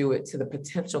able to do it to the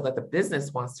potential that the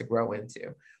business wants to grow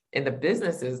into. And the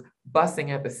business is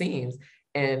busting at the seams,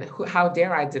 and how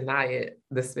dare I deny it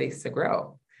the space to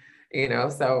grow,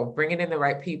 so bringing in the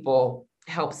right people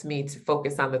helps me to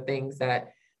focus on the things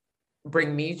that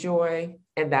bring me joy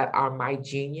and that are my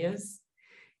genius.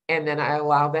 And then I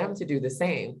allow them to do the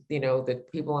same. The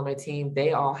people on my team,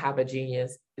 they all have a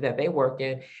genius that they work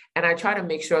in. And I try to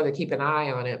make sure to keep an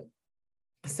eye on it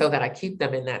so that I keep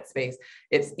them in that space.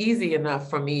 It's easy enough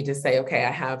for me to say, okay,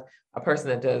 I have a person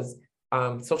that does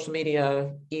social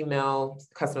media, email,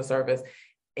 customer service,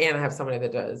 and I have somebody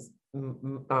that does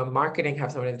marketing,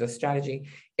 have somebody that does strategy.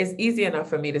 It's easy enough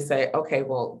for me to say, okay,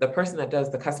 well, the person that does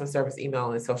the customer service,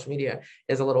 email, and social media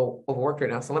is a little overworked right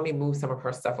now, so let me move some of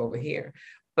her stuff over here.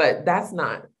 But that's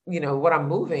not, what I'm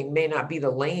moving may not be the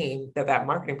lane that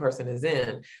marketing person is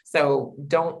in. So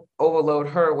don't overload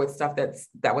her with stuff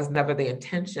that was never the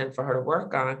intention for her to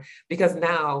work on, because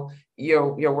now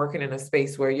you're working in a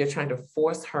space where you're trying to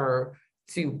force her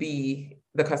to be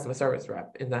the customer service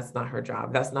rep, and that's not her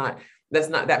job. It's not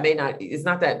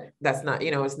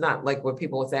like what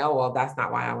people would say, oh, well, that's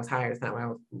not why I was hired. It's not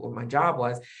what my job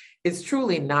was. It's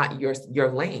truly not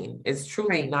your lane. It's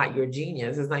truly not your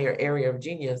genius. It's not your area of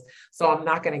genius. So I'm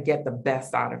not going to get the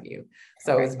best out of you.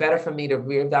 So it's better for me to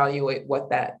reevaluate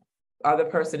what that other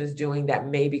person is doing that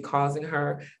may be causing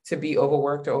her to be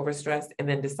overworked or overstressed, and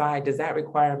then decide, does that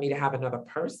require me to have another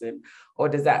person, or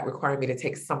does that require me to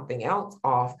take something else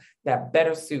off that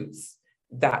better suits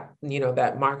that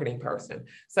marketing person?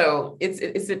 So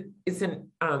it's an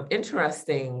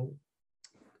interesting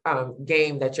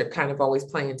game that you're kind of always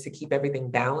playing to keep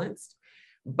everything balanced,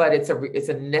 but it's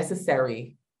a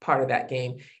necessary part of that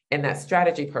game, and that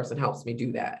strategy person helps me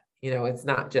do that. It's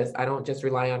not just, I don't just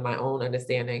rely on my own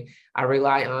understanding. I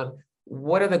rely on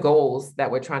what are the goals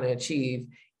that we're trying to achieve,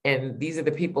 and these are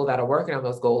the people that are working on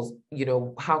those goals.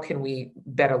 How can we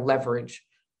better leverage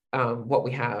what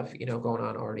we have going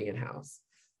on already in house?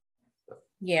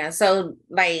 Yeah. So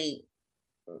I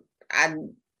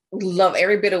love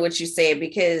every bit of what you said,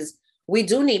 because we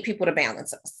do need people to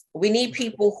balance us. We need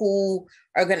people who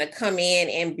are going to come in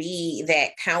and be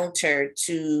that counter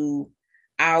to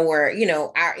our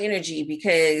energy,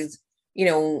 because,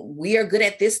 we are good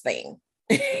at this thing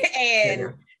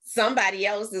and somebody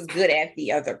else is good at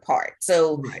the other part.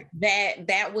 So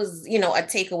that was, a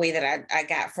takeaway that I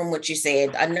got from what you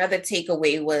said. Another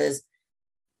takeaway was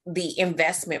the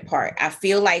investment part. I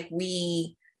feel like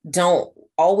we don't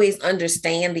always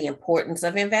understand the importance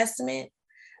of investment,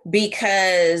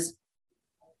 because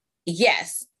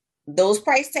yes, those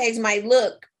price tags might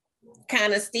look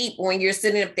kind of steep when you're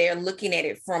sitting up there looking at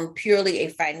it from purely a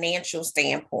financial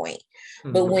standpoint.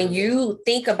 Mm-hmm. But when you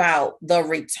think about the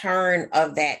return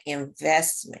of that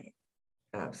investment,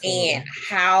 absolutely, and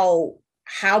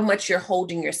how much you're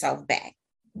holding yourself back.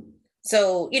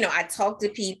 So, I talk to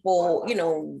people,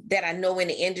 that I know in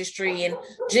the industry, and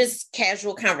just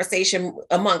casual conversation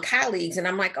among colleagues. And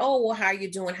I'm like, oh, well, how are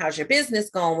you doing? How's your business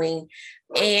going?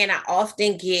 And I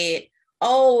often get,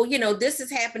 oh, this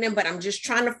is happening, but I'm just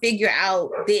trying to figure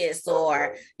out this,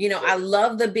 or, I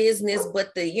love the business,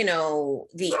 but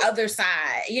the other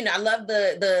side, I love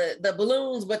the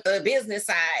balloons, but the business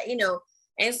side,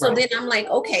 and so then I'm like,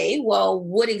 okay, well,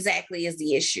 what exactly is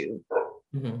the issue?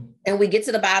 Mm-hmm. And we get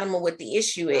to the bottom of what the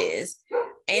issue is.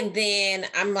 And then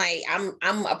I'm like,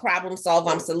 I'm a problem solver,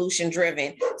 I'm solution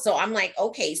driven. So I'm like,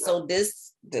 okay, so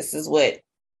this is what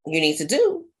you need to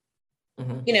do.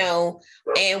 Mm-hmm.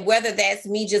 And whether that's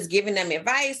me just giving them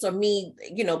advice or me,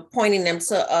 pointing them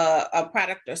to a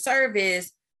product or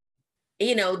service,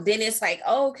 then it's like,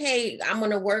 okay, I'm going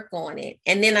to work on it.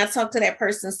 And then I talk to that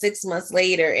person 6 months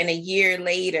later and a year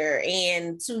later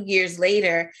and 2 years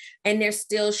later, and they're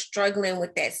still struggling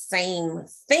with that same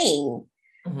thing.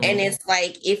 Mm-hmm. And it's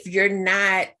like, if you're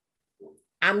not,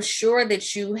 I'm sure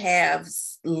that you have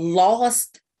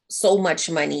lost so much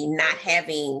money not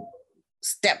having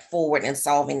stepped forward and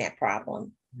solving that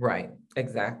problem. Right.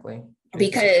 Exactly.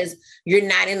 Because you're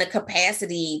not in the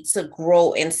capacity to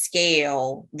grow and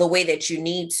scale the way that you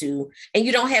need to. And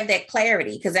you don't have that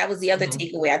clarity, because that was the other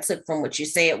takeaway I took from what you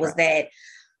said was that,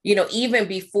 even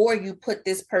before you put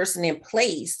this person in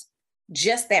place,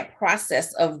 just that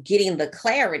process of getting the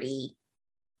clarity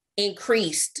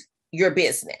increased your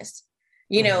business,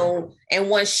 and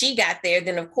once she got there,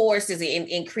 then of course is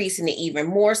increasing it even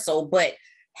more so. But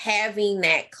having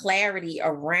that clarity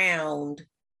around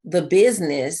the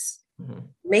business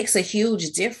makes a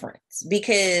huge difference,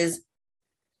 because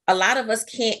a lot of us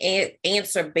can't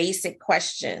answer basic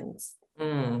questions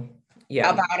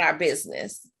about our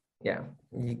business. Yeah.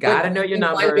 You got to know your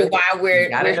numbers. Why you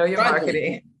got to know your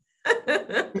marketing.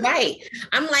 Right.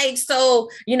 I'm like, so,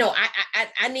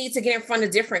 I need to get in front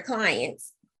of different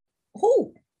clients.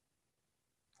 Who?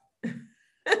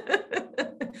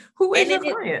 Who is your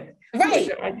client? Right.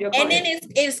 And then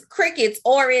it's crickets,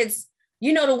 or it's,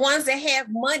 the ones that have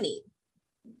money.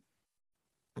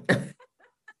 Okay.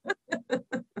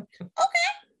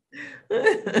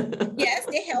 Yes,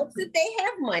 it helps if they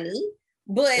have money,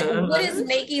 but what is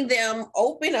making them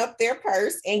open up their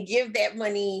purse and give that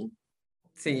money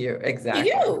to you? Exactly. To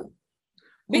you.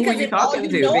 Because if all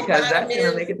you know because that's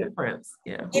going to make a difference.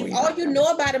 Yeah. If all you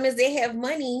know about them is they have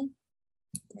money,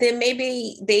 then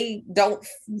maybe they don't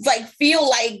feel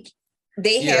like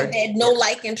they have that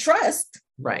like, and trust.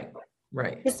 Right.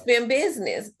 To spend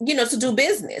business, to do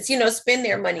business, spend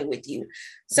their money with you.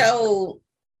 So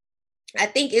I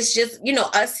think it's just,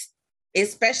 us,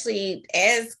 especially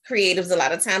as creatives, a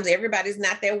lot of times everybody's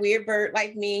not that weird bird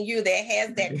like me and you that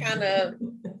has that kind of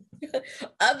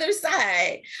other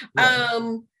side.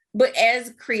 Right. But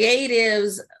as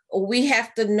creatives, we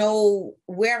have to know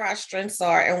where our strengths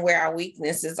are and where our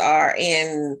weaknesses are.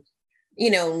 And,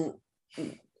 they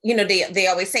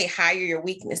always say hire your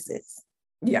weaknesses.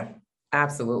 Yeah,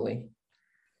 absolutely.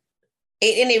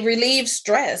 And it relieves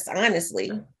stress,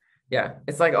 honestly. Yeah.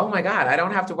 It's like, oh my God, I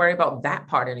don't have to worry about that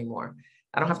part anymore.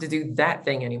 I don't have to do that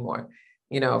thing anymore.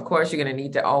 Of course, you're going to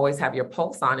need to always have your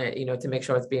pulse on it, to make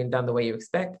sure it's being done the way you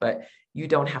expect, but you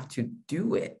don't have to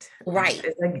do it. Right.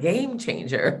 It's a game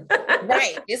changer.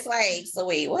 Right. It's like, so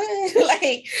wait, what?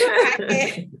 I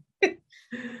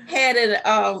had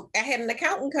an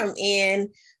accountant come in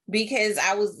because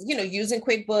I was, using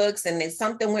QuickBooks, and then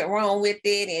something went wrong with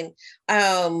it.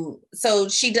 And so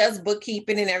she does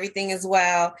bookkeeping and everything as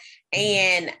well.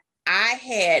 And I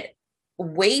had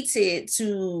waited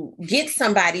to get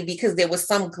somebody because there was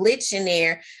some glitch in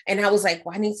there. And I was like,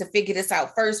 well, I need to figure this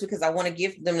out first because I want to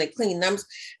give them the clean numbers.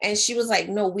 And she was like,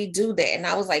 no, we do that. And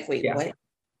I was like, wait, what?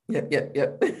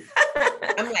 Yep.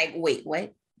 I'm like, wait,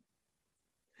 what?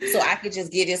 So I could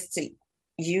just get this to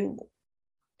you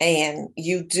and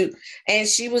you do. And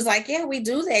she was like, yeah, we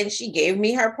do that. And she gave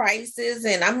me her prices.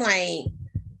 And I'm like,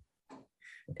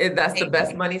 that's the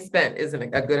best money spent, isn't it?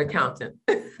 A good accountant.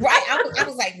 Right. I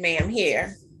was like, ma'am,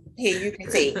 here, you can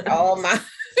take all my.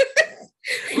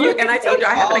 Look, and I told you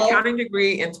I have an accounting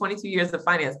degree and 22 years of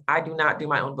finance. I do not do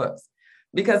my own books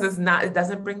because it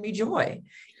doesn't bring me joy.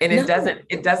 And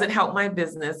it doesn't help my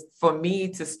business for me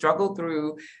to struggle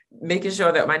through making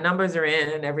sure that my numbers are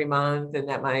in every month and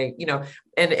that my,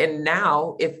 and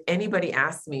now if anybody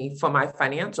asks me for my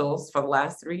financials for the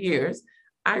last 3 years,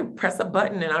 I press a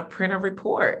button and I print a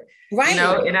report, right?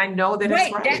 And I know that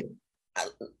it's right.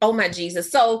 Oh my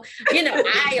Jesus. So,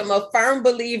 I am a firm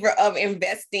believer of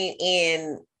investing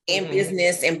in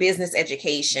business and business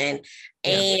education.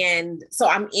 Yeah. And so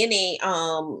I'm in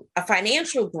a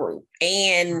financial group.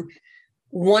 And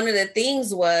one of the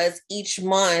things was each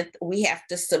month we have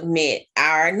to submit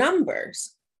our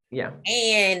numbers. Yeah.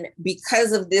 And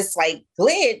because of this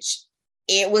glitch,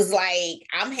 it was like,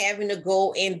 I'm having to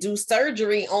go and do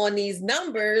surgery on these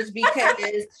numbers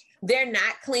because they're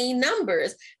not clean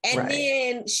numbers. And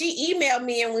then she emailed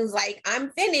me and was like, I'm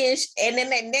finished. And then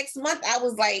that next month I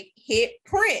was like, hit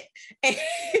print. And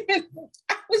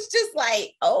I was just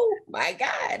like, oh my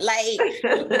God, like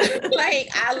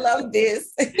I love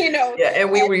this, Yeah,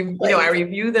 and I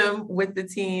review them with the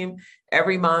team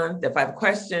every month. If I have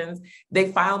questions,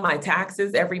 they file my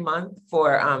taxes every month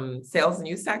for sales and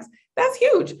use tax. That's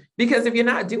huge, because if you're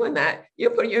not doing that,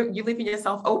 you're leaving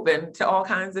yourself open to all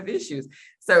kinds of issues.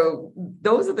 So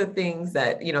those are the things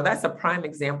that, that's a prime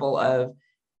example of,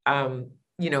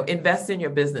 invest in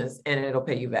your business and it'll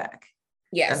pay you back.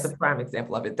 Yes. That's a prime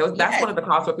example of it. That's one of the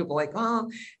costs where people are like, oh,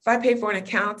 if I pay for an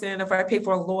accountant, if I pay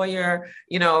for a lawyer,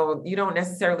 you don't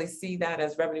necessarily see that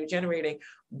as revenue generating.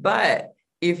 But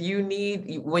when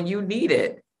you need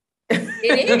it,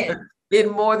 it is. It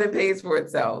more than pays for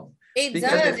itself. It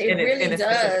does. It really does.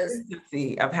 The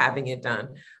consistency of having it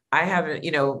done. I haven't,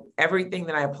 everything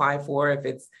that I apply for, if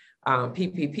it's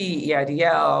PPP,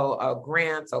 EIDL,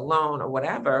 grants, a loan, or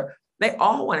whatever, they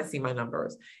all want to see my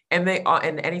numbers. And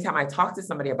and anytime I talk to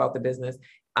somebody about the business,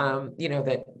 when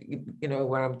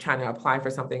I'm trying to apply for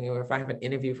something, or if I have an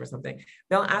interview for something,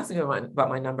 they'll ask me about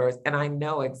my numbers. And I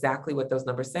know exactly what those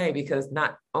numbers say, because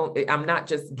I'm not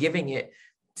just giving it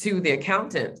to the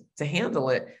accountant to handle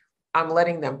it. I'm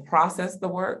letting them process the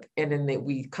work, and then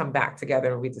we come back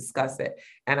together and we discuss it.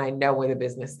 And I know where the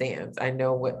business stands. I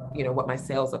know what my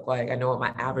sales look like. I know what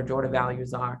my average order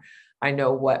values are. I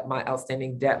know what my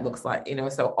outstanding debt looks like.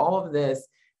 So all of this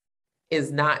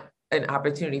is not an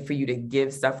opportunity for you to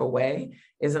give stuff away.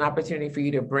 It's an opportunity for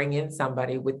you to bring in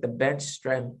somebody with the bench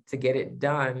strength to get it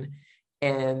done,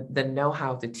 and the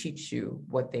know-how to teach you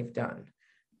what they've done.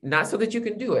 Not so that you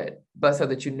can do it, but so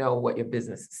that you know what your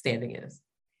business standing is.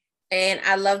 And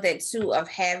I love that too, of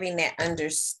having that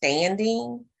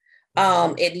understanding,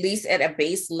 at least at a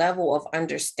base level of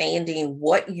understanding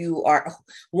what you are,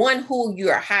 one, who you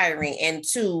are hiring, and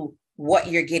two, what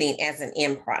you're getting as an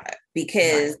end product.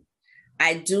 Because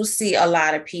I do see a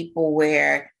lot of people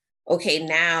where, okay,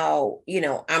 now,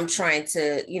 I'm trying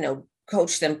to,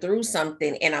 coach them through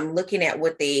something, and I'm looking at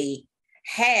what they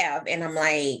have, and I'm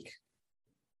like,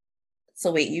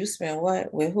 so wait, you spend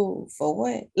what with who for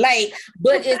what?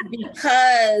 But it's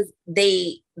because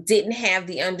they didn't have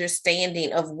the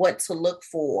understanding of what to look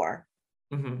for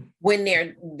when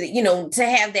they're, to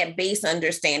have that base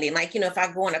understanding. If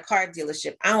I go in a car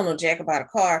dealership, I don't know jack about a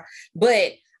car,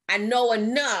 but I know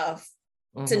enough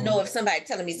to know if somebody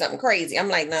telling me something crazy. I'm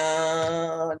like,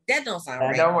 no, that don't sound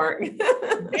right. That don't work.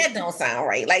 That don't sound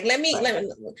right. Let me,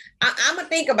 I'm gonna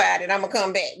think about it. I'm gonna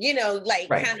come back,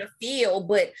 kind of feel.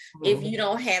 But if you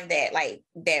don't have that,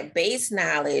 that base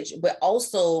knowledge, but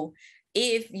also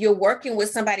if you're working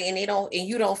with somebody and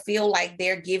you don't feel like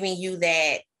they're giving you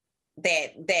that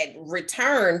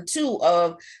return too,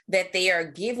 of that they are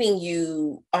giving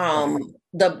you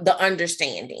the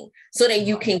understanding, so that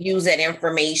you can use that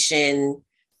information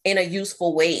in a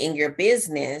useful way in your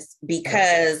business.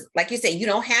 Because like you said, you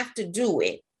don't have to do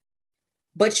it,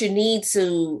 but you need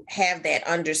to have that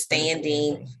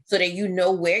understanding so that you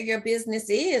know where your business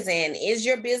is, and is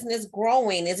your business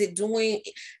growing? Is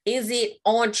it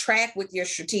on track with your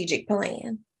strategic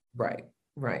plan? Right.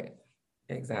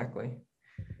 Exactly.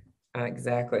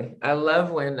 I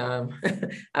love when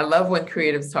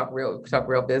creatives talk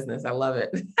real business. I love it.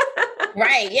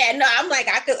 Right. Yeah. No, I'm like,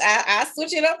 I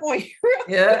switch it up on you.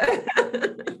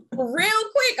 Real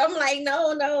quick. I'm like,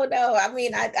 no. I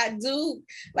mean, I do,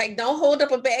 don't hold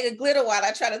up a bag of glitter while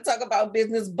I try to talk about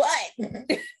business, but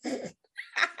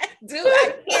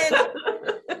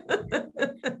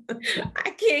I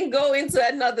can go into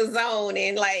another zone,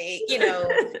 and I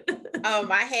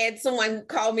had someone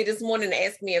call me this morning to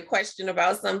ask me a question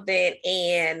about something,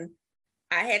 and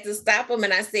I had to stop them,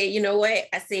 and I said, you know what?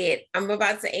 I said, I'm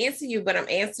about to answer you, but I'm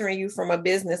answering you from a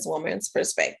businesswoman's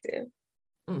perspective.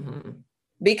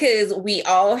 Because we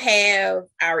all have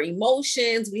our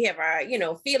emotions, we have our,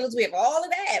 feelings, we have all of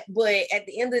that. But at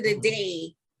the end of the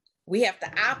day, we have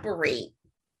to operate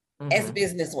as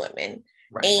businesswomen.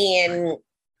 And,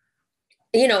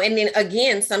 and then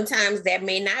again, sometimes that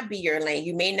may not be your lane.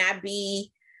 You may not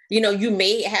be, you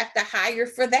may have to hire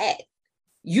for that.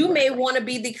 You may want to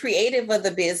be the creative of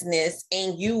the business,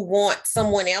 and you want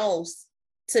someone else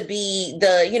to be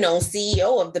the,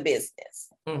 CEO of the business.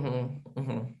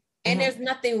 And there's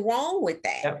nothing wrong with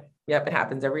that. Yep. It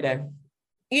happens every day.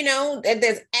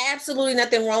 There's absolutely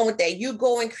nothing wrong with that. You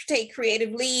go and take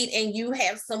creative lead, and you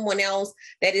have someone else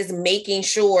that is making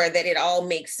sure that it all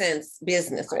makes sense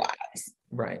business-wise.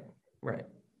 Right.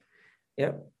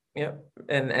 Yep. Yep.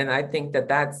 And I think that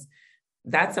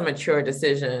that's a mature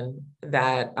decision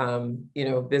that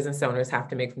business owners have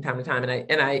to make from time to time.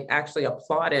 And I actually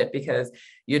applaud it, because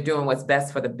you're doing what's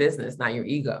best for the business, not your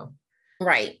ego.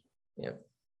 Right. Yeah.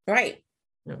 Right.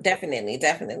 Yeah. Definitely.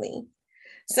 Definitely.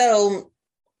 So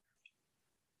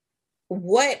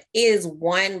what is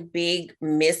one big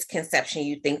misconception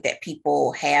you think that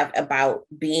people have about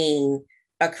being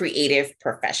a creative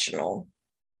professional?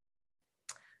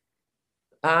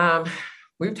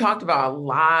 We've talked about a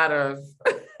lot of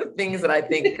things that I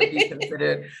think could be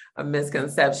considered a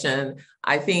misconception.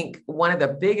 I think one of the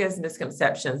biggest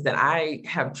misconceptions that I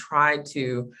have tried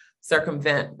to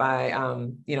circumvent by,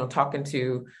 talking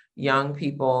to young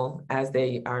people as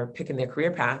they are picking their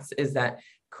career paths, is that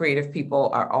creative people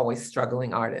are always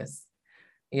struggling artists.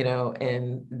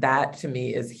 And that to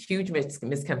me is a huge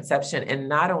misconception. And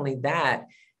not only that,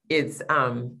 it's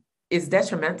is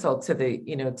detrimental to the,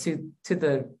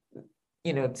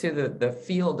 the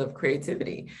field of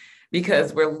creativity,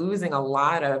 because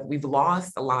we've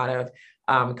lost a lot of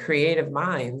creative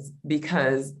minds,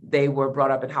 because they were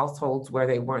brought up in households where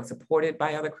they weren't supported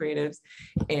by other creatives,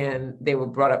 and they were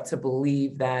brought up to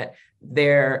believe that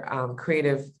their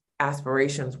creative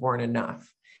aspirations weren't enough.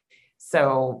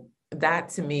 So that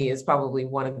to me is probably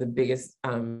one of the biggest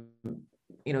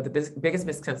biggest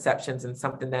misconceptions, and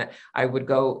something that I would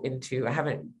go into. I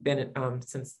haven't been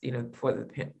since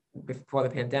before the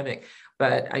pandemic,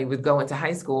 but I would go into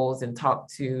high schools and talk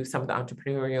to some of the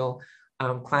entrepreneurial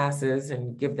classes,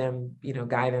 and give them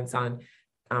guidance on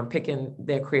picking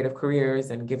their creative careers,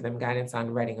 and give them guidance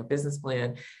on writing a business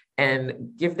plan,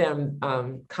 and give them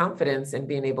confidence in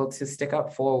being able to stick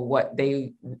up for what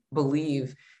they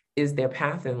believe is their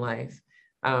path in life.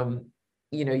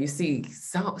 You see,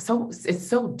 so it's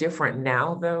so different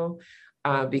now, though,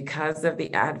 because of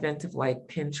the advent of like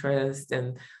Pinterest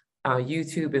and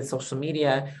YouTube and social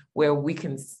media, where we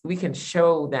can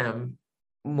show them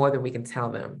more than we can tell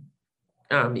them.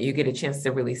 You get a chance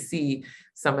to really see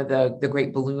some of the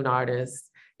great balloon artists,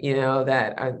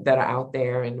 that are out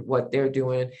there and what they're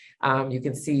doing. You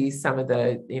can see some of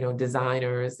the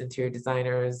designers, interior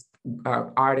designers,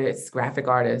 artists, graphic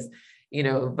artists.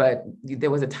 But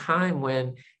there was a time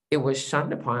when it was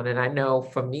shunned upon. And I know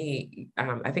for me,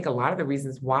 I think a lot of the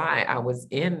reasons why I was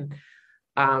in,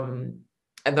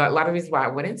 a lot of reasons why I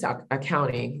went into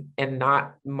accounting and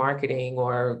not marketing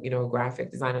or,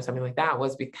 graphic design or something like that,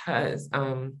 was because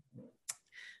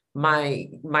my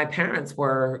parents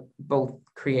were both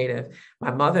creative.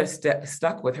 My mother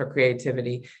stuck with her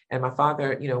creativity, and my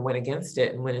father, went against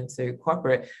it and went into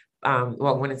corporate,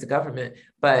 went into government.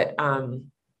 But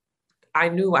I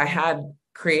knew I had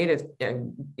creative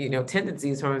and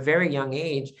tendencies from a very young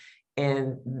age,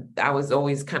 and I was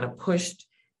always kind of pushed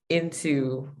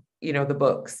into the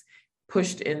books,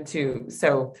 pushed into.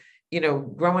 So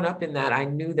growing up in that, I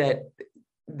knew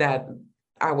that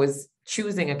I was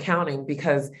choosing accounting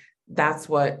because that's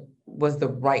what was the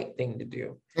right thing to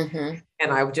do. Mm-hmm.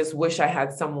 And I just wish I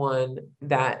had someone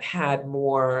that had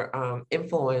more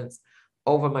influence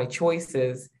over my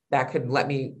choices, that could let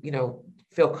me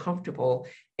feel comfortable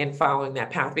in following that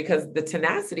path, because the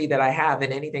tenacity that I have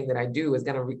in anything that I do is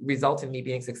going to result in me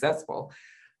being successful.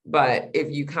 But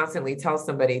if you constantly tell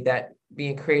somebody that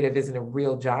being creative isn't a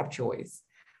real job choice,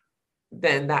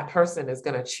 then that person is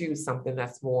going to choose something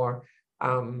that's more,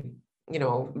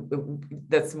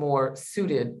 that's more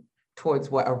suited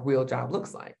towards what a real job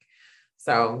looks like.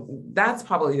 So that's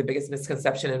probably the biggest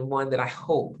misconception, and one that I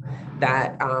hope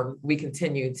that we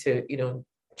continue to,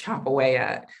 chop away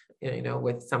at,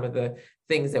 with some of the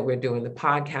things that we're doing. The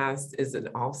podcast is an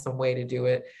awesome way to do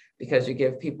it, because you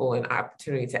give people an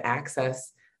opportunity to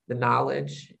access the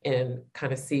knowledge and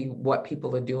kind of see what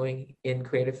people are doing in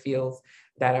creative fields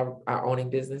that are owning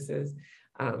businesses.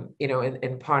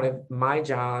 And part of my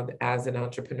job as an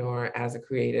entrepreneur, as a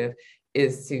creative,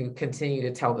 is to continue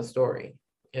to tell the story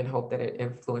and hope that it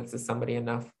influences somebody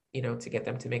enough, to get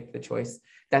them to make the choice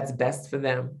that's best for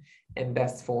them and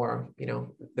best for,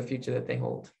 the future that they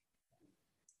hold.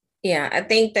 Yeah, I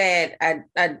think that I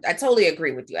totally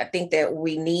agree with you. I think that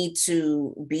we need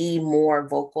to be more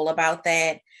vocal about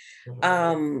that.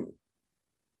 Mm-hmm.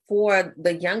 For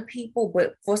the young people,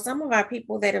 but for some of our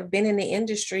people that have been in the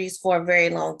industries for a very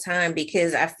long time,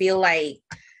 because I feel like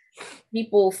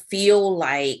people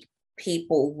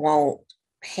won't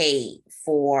pay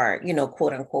for,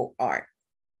 quote unquote art.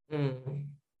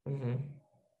 Mm-hmm.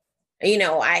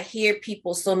 I hear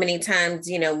people so many times,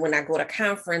 when I go to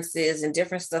conferences and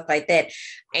different stuff like that,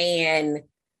 and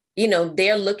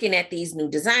they're looking at these new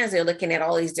designs, they're looking at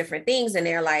all these different things, and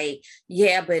they're like,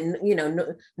 yeah, but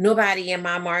nobody in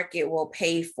my market will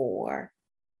pay for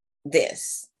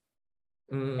this.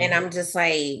 Mm. And I'm just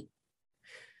like,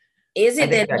 is I it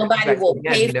think that that comes nobody back to, will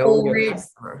again, pay know for your it?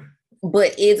 customer.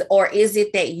 But is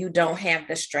it that you don't have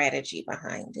the strategy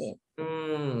behind it?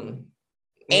 Mm.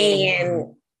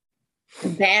 And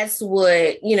that's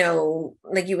what,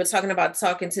 like you were talking about,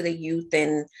 talking to the youth,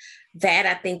 and that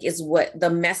I think is what the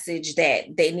message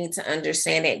that they need to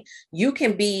understand, that you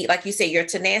can be, like you say, your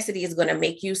tenacity is going to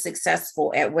make you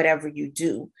successful at whatever you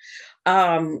do.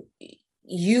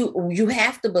 You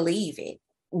have to believe it.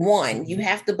 One, you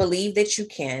have to believe that you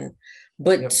can,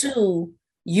 but two,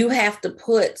 you have to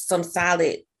put some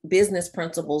solid business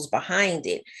principles behind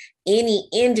it. Any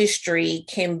industry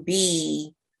can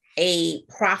be a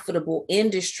profitable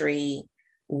industry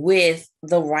with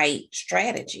the right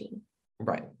strategy.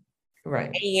 Right.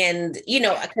 Right. And,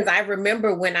 because I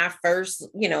remember when I first,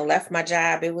 left my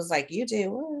job, it was like, you did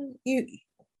what?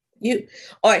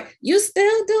 Or you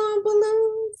still doing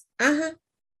balloons? Uh-huh.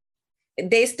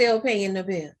 They still paying the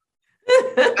bill.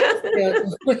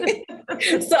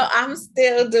 So I'm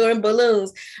still doing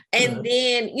balloons. And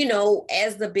then,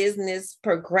 as the business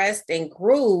progressed and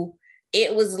grew,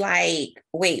 it was like,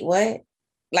 wait, what?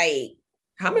 Like,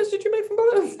 how much did you make from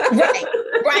balloons?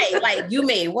 right. Like, you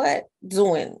made what?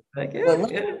 Doing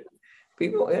balloons? Yeah.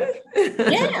 People,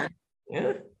 yeah.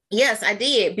 Yeah. Yes, I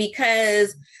did,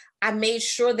 because I made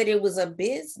sure that it was a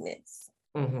business.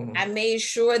 I made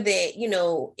sure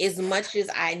that, as much as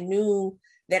I knew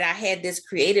that I had this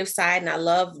creative side and I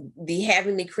love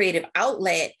having the creative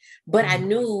outlet, but I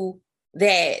knew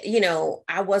that,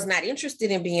 I was not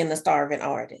interested in being a starving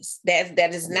artist.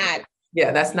 That is not.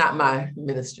 Yeah, that's not my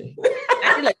ministry.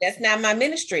 I feel like that's not my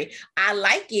ministry. I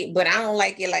like it, but I don't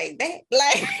like it like that.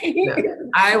 Like, no,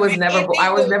 I was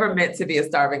never meant to be a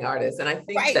starving artist. And I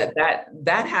think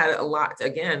that had a lot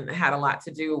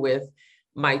to do with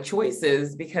my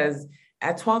choices, because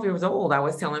at 12 years old, I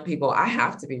was telling people I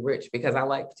have to be rich because I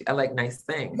like nice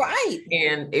things. Right.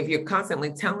 And if you're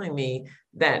constantly telling me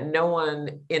that no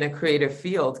one in a creative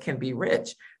field can be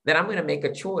rich, then I'm going to make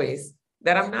a choice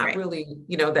that I'm not really,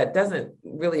 that doesn't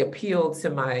really appeal to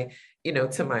my,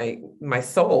 to my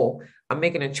soul. I'm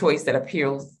making a choice that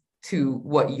appeals to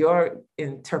what your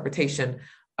interpretation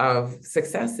of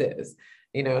success is,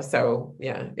 so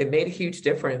yeah, it made a huge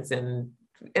difference. And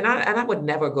I would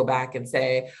never go back and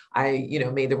say I,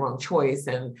 made the wrong choice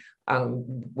and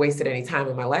wasted any time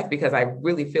in my life, because I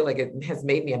really feel like it has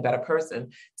made me a better person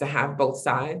to have both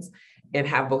sides and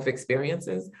have both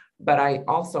experiences. But I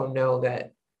also know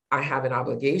that I have an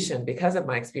obligation, because of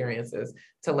my experiences,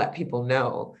 to let people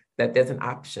know that there's an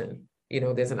option.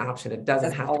 There's an option. It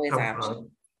doesn't have to come from,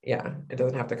 it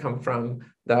doesn't have to come from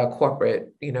the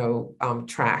corporate,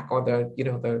 track, or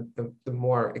the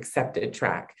more accepted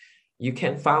track. You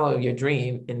can follow your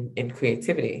dream in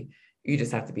creativity. You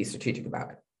just have to be strategic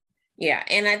about it. Yeah.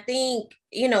 And I think,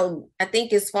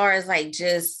 as far as like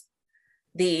just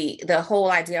the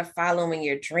whole idea of following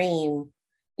your dream,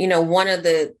 one of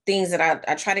the things that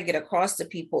I try to get across to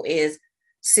people is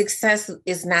success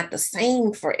is not the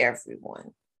same for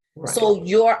everyone. Right. So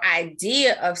your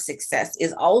idea of success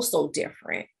is also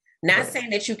different. Not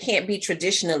saying that you can't be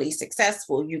traditionally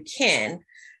successful, you can,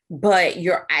 but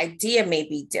your idea may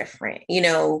be different.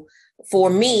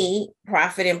 For me,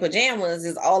 Profit in Pajamas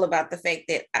is all about the fact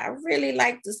that I really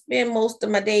like to spend most of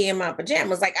my day in my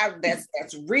pajamas. Like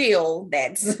that's real.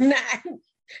 That's not,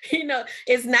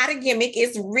 it's not a gimmick.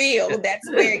 It's real. That's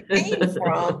where it came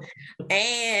from.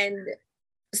 And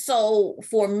so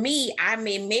for me, I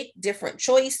may make different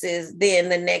choices than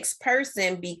the next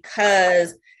person,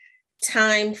 because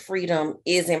time freedom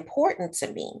is important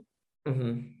to me.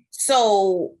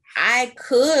 So I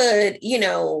could,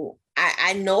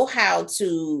 I know how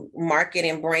to market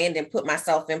and brand and put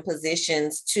myself in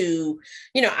positions to,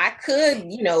 I could,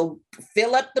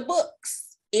 fill up the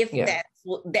books if that's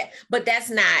that, but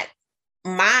that's not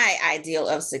my ideal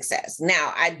of success.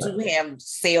 Now I do have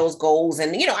sales goals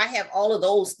and, I have all of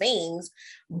those things,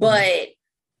 but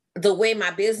the way my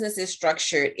business is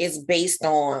structured is based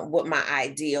on what my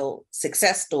ideal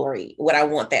success story, what I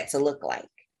want that to look like.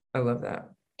 I love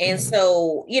that. And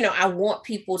so, I want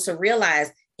people to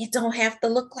realize it don't have to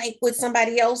look like what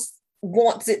somebody else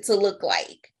wants it to look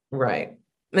like. Right.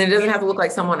 And it doesn't have to look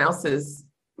like someone else's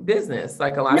business.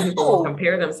 Like a lot of people will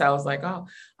compare themselves like, oh,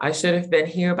 I should have been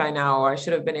here by now, or I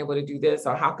should have been able to do this,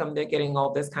 or how come they're getting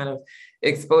all this kind of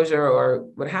exposure or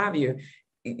what have you.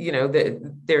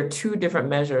 There are two different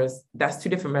measures. That's two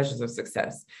different measures of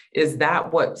success. Is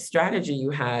that what strategy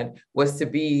you had was to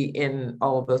be in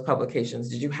all of those publications?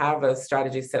 Did you have a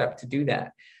strategy set up to do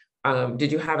that?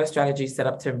 Did you have a strategy set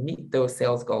up to meet those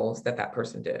sales goals that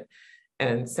person did?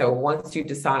 And so once you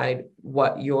decide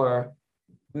what your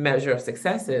measure of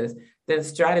success is, then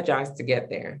strategize to get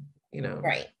there, you know.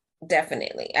 Right.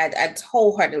 Definitely. I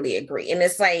wholeheartedly agree. And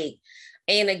it's like,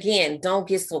 and again, don't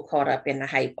get so caught up in the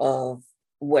hype of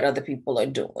what other people are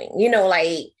doing,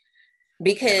 like,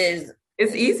 because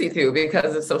it's easy to,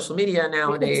 because of social media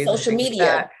nowadays, social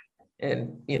media.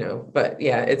 And, but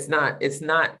yeah, it's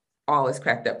not all it's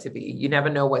cracked up to be. You never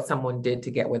know what someone did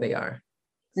to get where they are.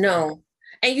 No.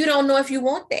 And you don't know if you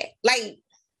want that. Like,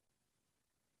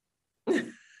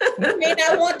 you may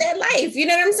not want that life. You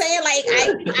know what I'm saying? Like,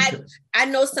 I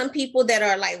know some people that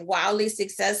are like wildly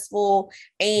successful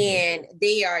and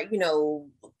they are,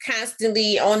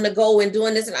 constantly on the go and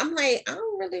doing this. And I'm like, I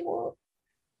don't want to do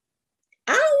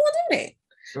that.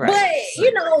 Right.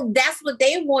 But that's what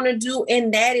they want to do.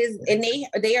 And that is, and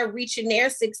they are reaching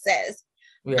their success.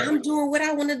 Yeah. I'm doing what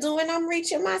I want to do and I'm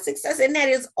reaching my success, and that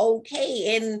is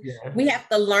okay. And we have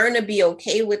to learn to be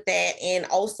okay with that, and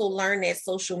also learn that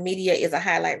social media is a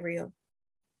highlight reel.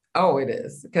 Oh, it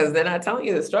is. Because they're not telling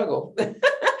you the struggle.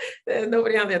 There's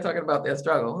nobody out there talking about their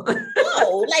struggle.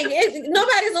 No, like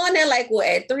nobody's on there like, well,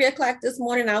 at 3:00 this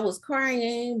morning, I was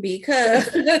crying because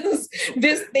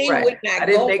this thing would not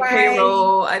go right.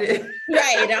 Payroll. I didn't.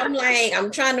 Right. I'm like,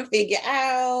 I'm trying to figure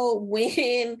out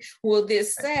when will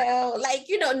this sell? Like,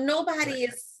 nobody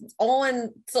is on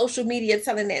social media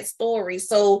telling that story.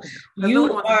 So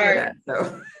you are,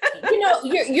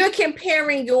 you're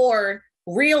comparing your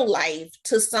real life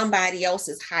to somebody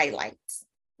else's highlights.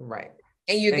 Right.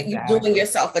 And you're doing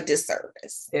yourself a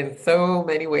disservice. In so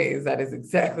many ways, that is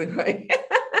exactly right.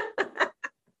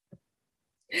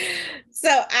 So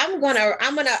I'm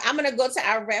gonna go to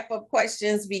our wrap-up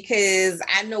questions, because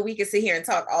I know we can sit here and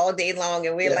talk all day long,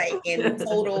 and we're like in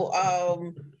total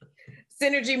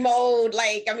synergy mode.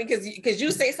 Like, I mean, because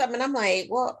you say something, I'm like,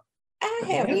 well, I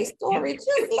have a story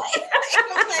just like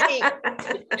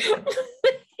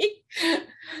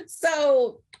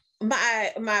so.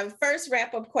 My first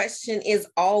wrap-up question is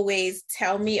always,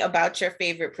 tell me about your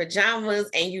favorite pajamas.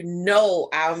 And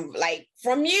I'm like,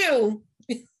 from you,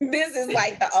 this is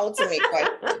like the ultimate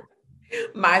question.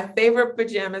 My favorite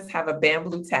pajamas have a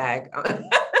BAMBLUE tag on.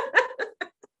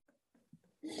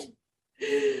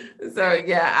 So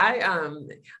yeah,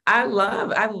 I love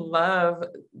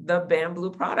the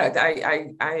BAMBLUE product.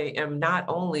 I am not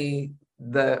only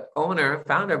the owner,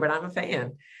 founder, but I'm a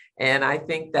fan. And I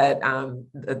think that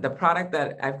the product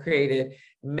that I've created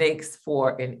makes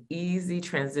for an easy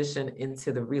transition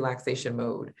into the relaxation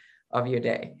mode of your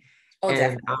day. Oh,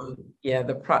 and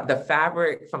the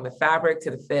fabric, from the fabric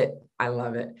to the fit, I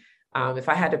love it. If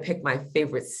I had to pick my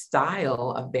favorite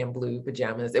style of BAMBLUE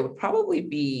pajamas, it would probably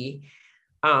be,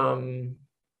 I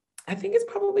think it's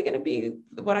probably going to be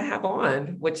what I have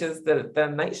on, which is the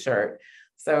nightshirt.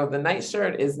 So the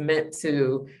nightshirt is meant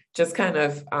to just kind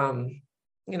of,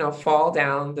 fall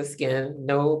down the skin,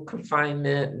 no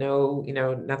confinement, no,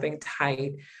 nothing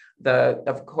tight.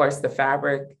 Of course, the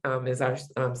fabric is our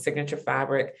signature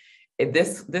fabric.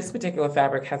 This particular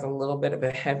fabric has a little bit of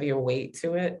a heavier weight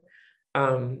to it.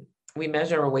 We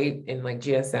measure a weight in like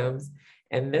GSMs.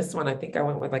 And this one, I think I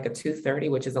went with like a 230,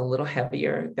 which is a little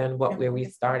heavier than where we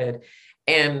started.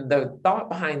 And the thought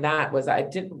behind that was I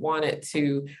didn't want it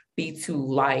to be too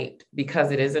light,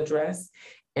 because it is a dress.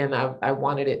 And I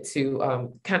wanted it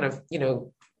to kind of,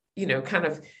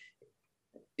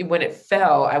 when it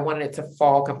fell, I wanted it to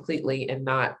fall completely and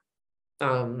not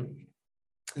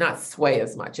sway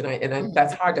as much. And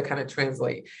that's hard to kind of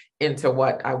translate into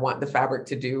what I want the fabric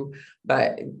to do.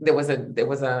 But there was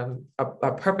a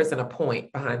purpose and a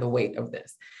point behind the weight of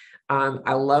this.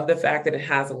 I love the fact that it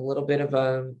has a little bit of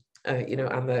on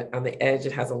the edge,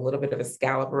 it has a little bit of a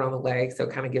scallop around the leg. So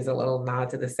it kind of gives a little nod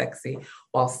to the sexy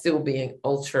while still being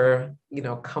ultra,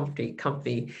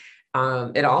 comfy.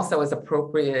 It also is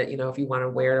appropriate, if you want to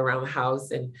wear it around the house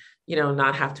and,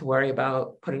 not have to worry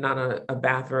about putting on a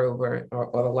bathrobe or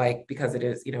the like, because it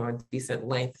is, a decent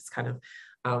length. It's kind of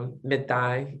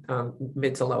mid-thigh,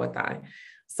 mid to lower thigh.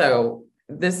 So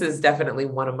this is definitely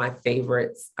one of my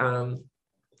favorites.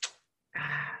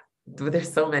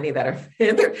 There's so many that are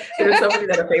there's so many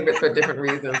that are favorites for different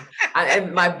reasons.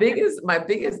 And my biggest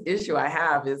issue I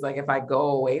have is like if I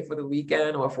go away for the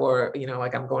weekend or for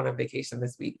like I'm going on vacation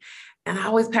this week, and I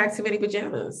always pack too many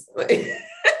pajamas.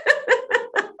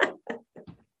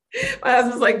 My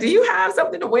husband's like, "Do you have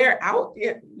something to wear out?"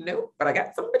 Yeah, no, but I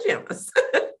got some pajamas.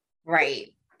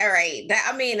 Right. All right.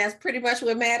 That's pretty much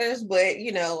what matters. But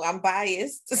I'm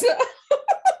biased. So.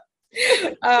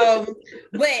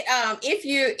 But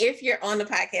if you're on the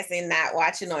podcast and not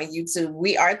watching on YouTube,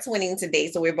 we are twinning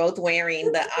today, so we're both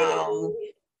wearing the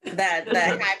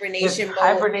the hibernation mode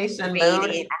hibernation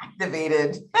mode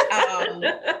activated.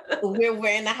 We're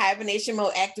wearing the hibernation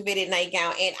mode activated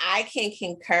nightgown, and I can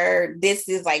concur. This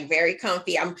is like very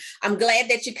comfy. I'm glad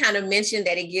that you kind of mentioned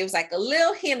that it gives like a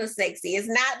little hint of sexy. It's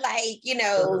not like, you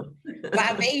know,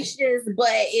 vivacious, but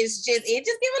it just gives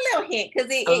a little hint because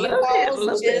it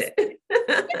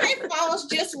falls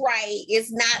just right.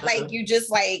 It's not like you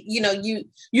just like, you know,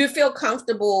 you feel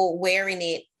comfortable wearing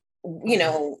it, you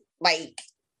know, like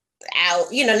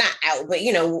out, you know, not out, but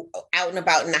you know, out and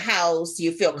about in the house,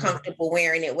 you feel comfortable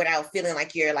wearing it without feeling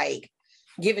like you're like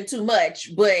giving too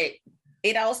much, but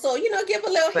it also, you know, give a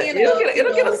little hint.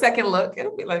 It'll get a second look.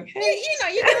 It'll be like, hey, you know,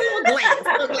 you get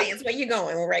a little glance where you're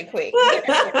going right quick.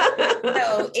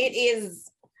 So it is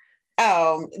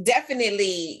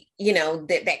definitely, you know,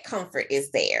 that comfort is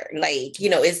there. Like, you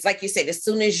know, it's like you said, as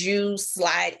soon as you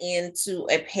slide into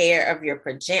a pair of your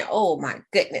pajamas, oh my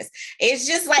goodness, it's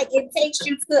just like it takes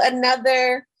you to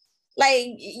another, like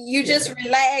you just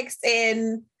relax.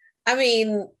 And I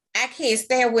mean, I can't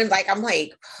stand when like I'm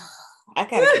like, I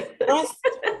gotta get dressed.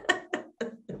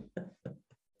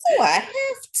 Do I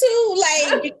have to,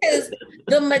 like, because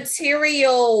the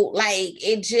material, like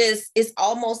it's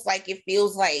almost like it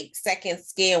feels like second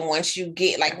skin once you've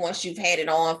had it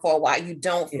on for a while. You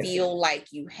don't feel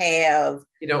like you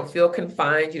don't feel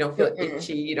confined, you don't feel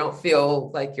itchy, you don't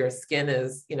feel like your skin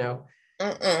is, you know,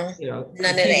 none of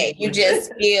that. You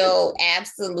just feel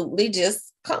absolutely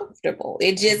just comfortable.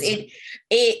 It just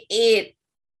it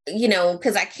you know,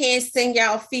 because I can't sing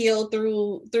y'all feel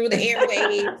through the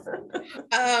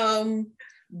airwaves.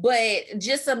 But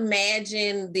just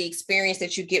imagine the experience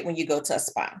that you get when you go to a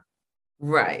spa.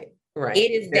 Right.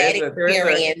 It is that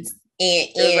experience.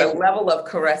 There's a level of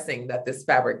caressing that this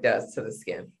fabric does to the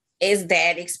skin. Is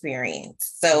that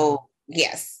experience. So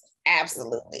yes,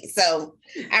 absolutely. So,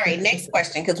 all right, next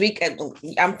question, because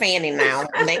I'm fanning now.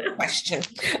 Next question.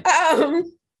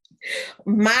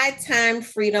 My time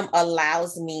freedom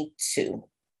allows me to.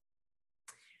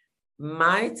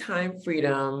 My time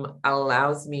freedom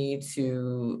allows me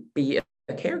to be a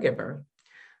caregiver.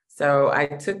 So I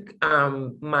took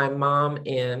my mom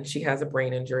in. She has a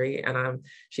brain injury, and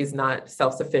she's not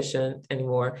self-sufficient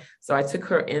anymore. So I took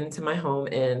her into my home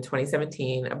in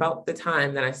 2017, about the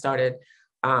time that I started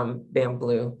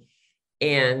Bamblue,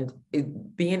 and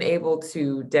being able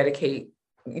to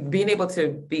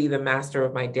be the master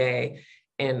of my day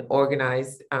and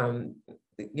organize,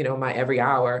 you know, my every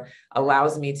hour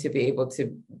allows me to be able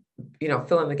to, you know,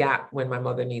 fill in the gap when my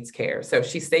mother needs care. So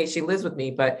she lives with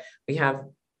me, but we have,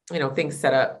 you know, things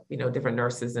set up, you know, different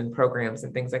nurses and programs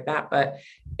and things like that. But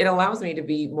it allows me to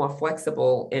be more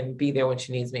flexible and be there when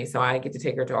she needs me. So I get to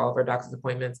take her to all of her doctor's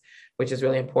appointments, which is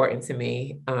really important to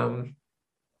me.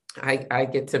 I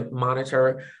get to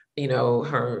monitor, you know,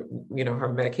 her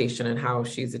medication and how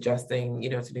she's adjusting, you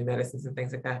know, to new medicines and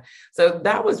things like that. So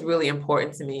that was really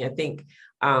important to me. I think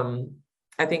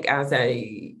as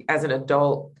an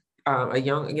adult, a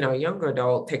younger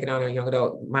adult, taking on a young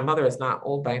adult, my mother is not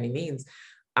old by any means,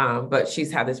 but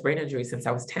she's had this brain injury since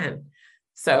I was 10.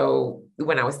 So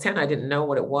when I was 10, I didn't know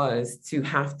what it was to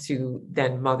have to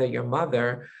then mother your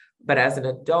mother. But as an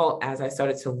adult, as I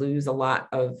started to lose a lot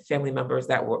of family members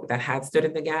that had stood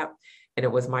in the gap, and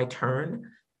it was my turn,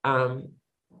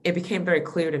 it became very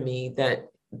clear to me that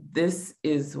this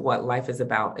is what life is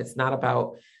about. It's not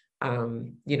about,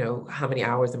 you know, how many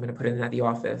hours I'm going to put in at the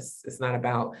office. It's not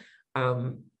about,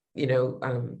 you know,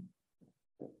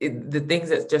 the things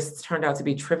that just turned out to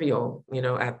be trivial, you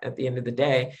know, at the end of the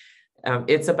day.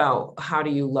 It's about how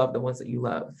do you love the ones that you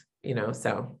love, you know,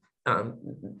 so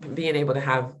being able to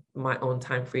have my own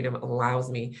time freedom allows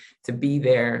me to be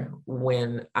there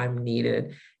when I'm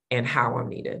needed and how I'm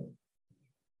needed.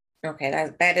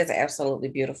 Okay, that is absolutely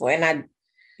beautiful. And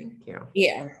thank you.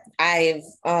 Yeah, I've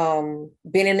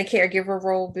been in the caregiver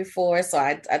role before, so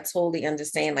I totally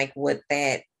understand like what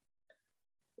that,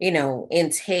 you know,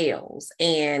 entails.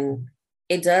 And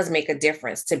it does make a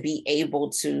difference to be able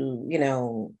to, you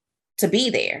know, to be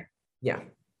there. Yeah.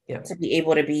 To be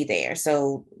able to be there.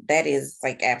 So that is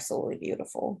like absolutely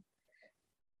beautiful.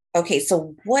 Okay,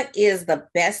 so what is the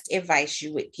best advice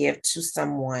you would give to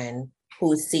someone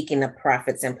who is seeking a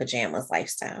profits in pajamas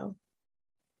lifestyle?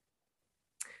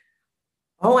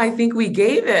 Oh, I think we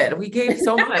gave it. We gave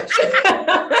so much.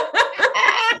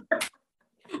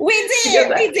 We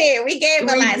did. We gave a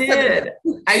lot. Did.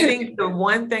 I think the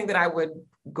one thing that I would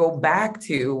go back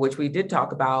to, which we did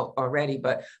talk about already,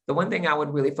 but the one thing I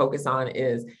would really focus on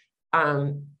is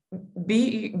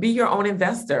be your own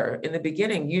investor in the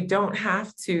beginning. You don't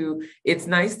have to. It's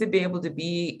nice to be able to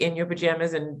be in your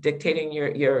pajamas and dictating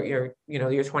your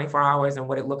 24 hours and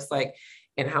what it looks like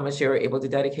and how much you're able to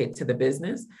dedicate to the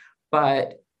business.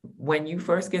 But when you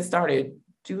first get started,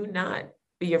 do not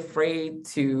be afraid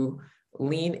to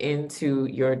lean into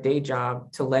your day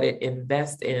job, to let it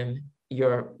invest in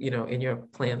your, in your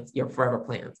plans, your forever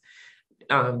plans.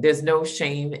 There's no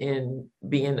shame in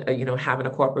being, having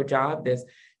a corporate job. There's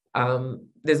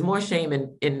more shame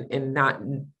in not,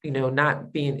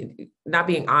 not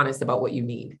being honest about what you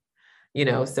need.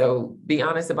 So be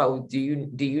honest about, do you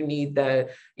need the,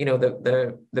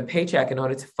 the paycheck in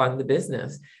order to fund the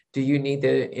business? Do you need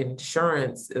the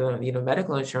insurance,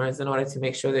 medical insurance, in order to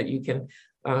make sure that you can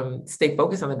stay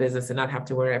focused on the business and not have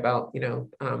to worry about,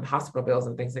 hospital bills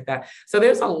and things like that. So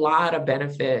there's a lot of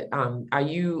benefit. Do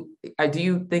you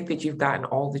think that you've gotten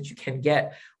all that you can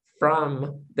get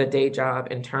from the day job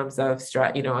in terms of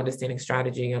understanding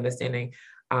strategy, understanding,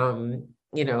 how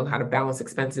to balance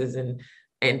expenses and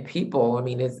people? I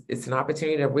mean, it's an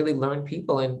opportunity to really learn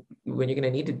people, and when you're going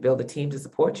to need to build a team to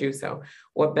support you. So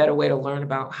what better way to learn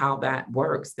about how that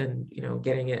works than,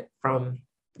 getting it from,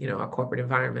 a corporate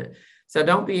environment. So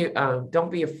don't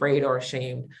be afraid or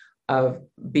ashamed of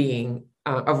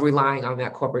relying on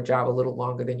that corporate job a little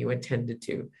longer than you intended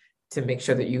to make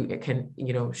sure that you can,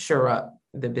 shore up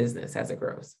the business as it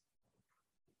grows.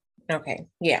 Okay.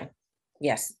 Yeah.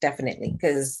 Yes, definitely.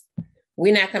 Because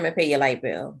we're not coming to pay your light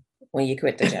bill when you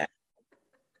quit the job.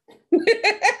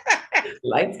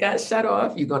 Lights got shut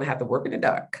off. You're going to have to work in the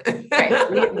dark.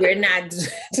 Right. We're not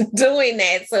doing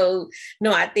that. So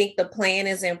no, I think the plan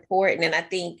is important. And I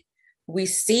think we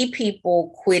see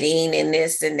people quitting and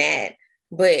this and that,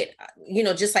 but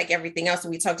just like everything else,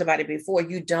 we talked about it before,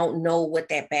 you don't know what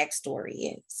that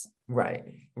backstory is. Right.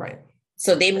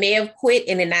 So they may have quit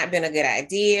and it not been a good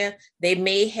idea. They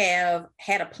may have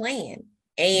had a plan,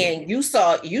 and you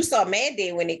saw Mad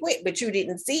Day when they quit, but you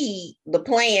didn't see the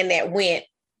plan that went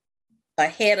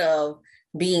ahead of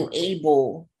being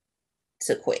able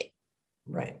to quit.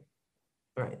 Right.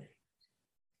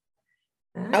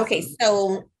 Okay,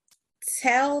 so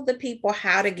tell the people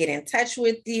how to get in touch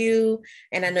with you.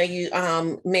 And I know you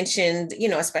mentioned,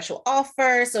 a special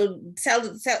offer. So tell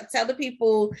the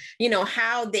people,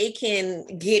 how they can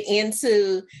get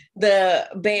into the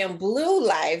Bamblue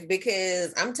life,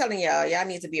 because I'm telling y'all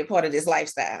need to be a part of this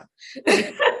lifestyle.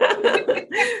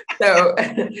 So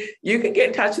you can get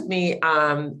in touch with me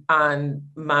on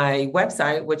my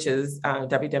website, which is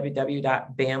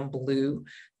www.bamblu.co.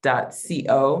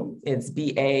 It's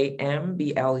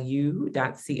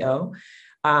BAMBLU.co.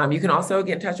 You can also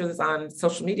get in touch with us on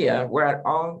social media. We're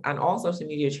on all social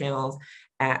media channels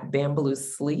at Bamblue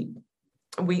Sleep.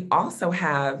 We also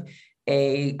have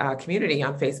a community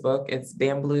on Facebook. It's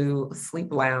Bamblue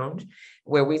Sleep Lounge,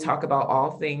 where we talk about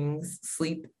all things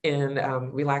sleep and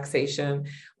relaxation.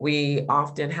 We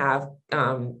often have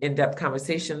in-depth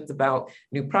conversations about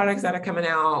new products that are coming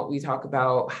out. We talk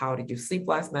about how did you sleep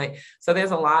last night. So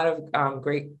there's a lot of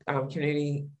great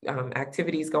community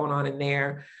activities going on in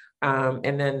there.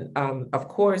 And then, of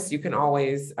course, you can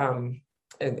always, I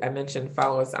mentioned,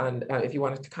 follow us on, if you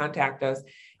wanted to contact us,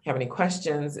 have any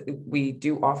questions. We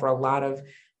do offer a lot of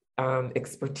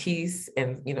expertise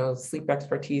and, sleep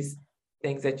expertise,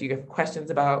 things that you have questions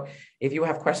about. If you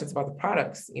have questions about the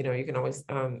products, you can always,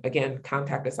 again,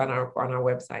 contact us on our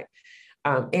website.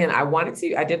 And I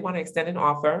did want to extend an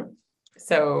offer.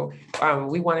 So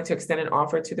we wanted to extend an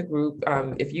offer to the group.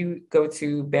 If you go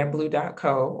to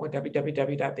bamblue.co or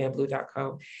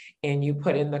www.bamblue.co and you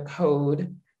put in the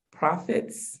code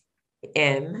profits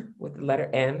N with the letter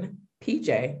N,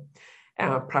 PJ,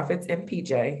 profits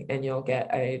MPJ, and you'll get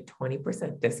a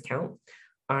 20% discount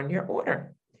on your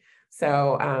order.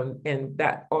 So, and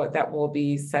that will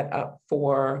be set up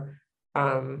for,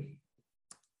 I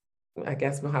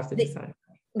guess we'll have to decide.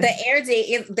 The air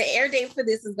date for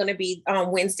this is going to be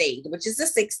Wednesday, which is the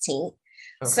 16th.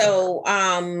 Okay.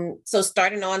 So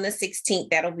starting on the 16th,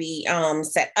 that'll be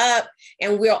set up,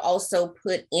 and we'll also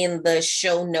put in the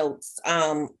show notes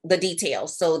the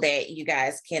details so that you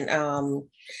guys can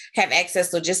have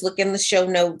access. So just look in the show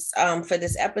notes for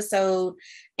this episode,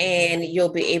 and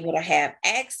you'll be able to have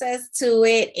access to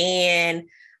it. And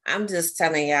I'm just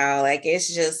telling y'all, like,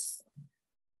 it's just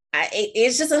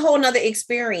a whole nother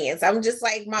experience. I'm just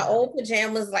like, my old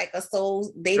pajamas, like they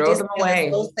throw just them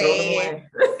away. So sad.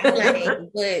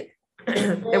 But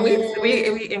and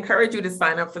we encourage you to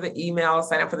sign up for the email,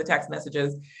 sign up for the text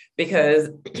messages, because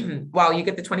while you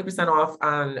get the 20% off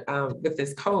on with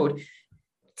this code,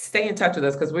 stay in touch with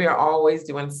us, because we are always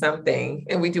doing something.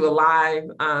 And we do a live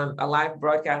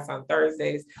broadcast on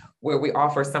Thursdays where we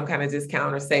offer some kind of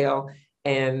discount or sale.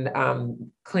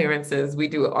 and clearances. We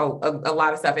do a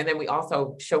lot of stuff. And then we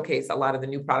also showcase a lot of the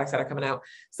new products that are coming out.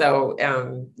 So,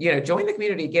 join the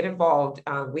community, get involved.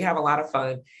 We have a lot of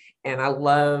fun. And I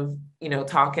love,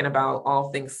 talking about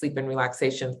all things sleep and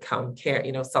relaxation,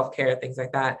 care, self-care, things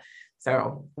like that.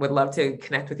 So would love to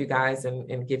connect with you guys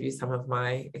and give you some of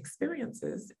my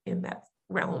experiences in that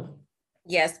realm.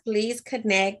 Yes, please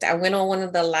connect. I went on one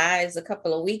of the lives a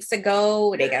couple of weeks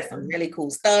ago. They got some really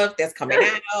cool stuff that's coming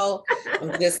out.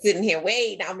 I'm just sitting here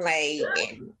waiting. I'm like,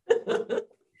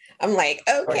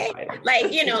 okay,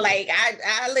 like,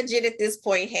 I legit at this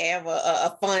point have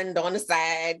a fund on the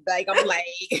side. Like, I'm like,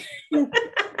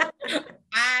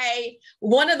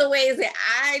 one of the ways that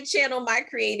I channel my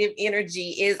creative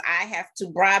energy is I have to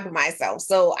bribe myself.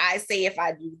 So I say, if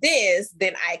I do this,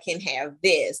 then I can have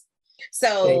this.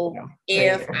 So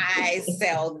if I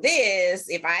sell this,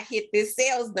 if I hit this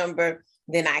sales number,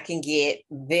 then I can get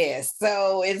this.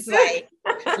 So it's like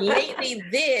lately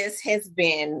this has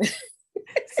been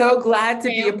so glad to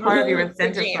be a part of your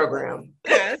incentive program.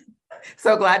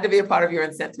 So glad to be a part of your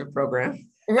incentive program.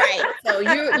 Right. So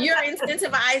you're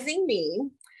incentivizing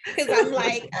me, because I'm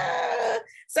like,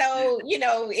 so,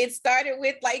 it started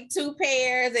with like 2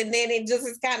 pairs, and then it just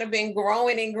has kind of been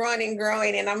growing and growing and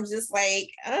growing. And I'm just like,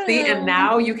 see, and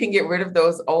now you can get rid of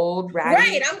those old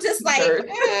right. I'm just like,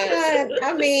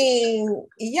 I mean,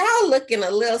 y'all looking a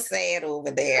little sad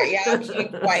over there. Y'all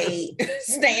can't quite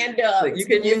stand up. Like you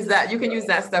can use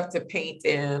that stuff to paint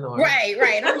in. Or...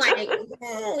 Right. I'm like,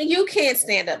 you can't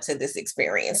stand up to this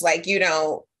experience. Like,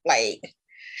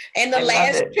 and the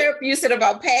last trip, you said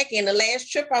about packing, the last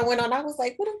trip I went on, I was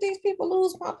like, what if these people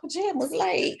lose my pajamas?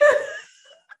 Like,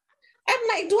 I'm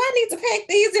like, do I need to pack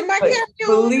these in my carry-on?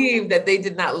 Believe that they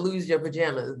did not lose your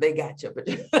pajamas. They got your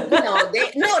pajamas. No,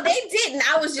 they didn't.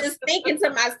 I was just thinking to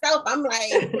myself, I'm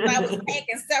like, I was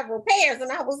packing several pairs, and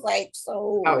I was like,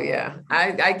 so. Oh yeah,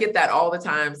 I get that all the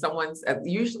time.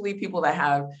 Usually people that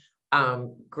have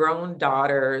grown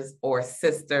daughters or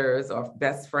sisters or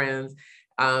best friends,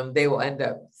 they will end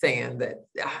up saying that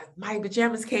my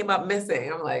pajamas came up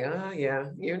missing. I'm like, oh yeah,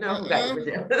 who got your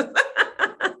pajamas.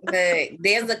 But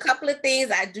there's a couple of things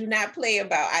I do not play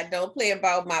about. I don't play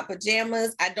about my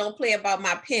pajamas. I don't play about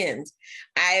my pens.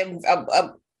 I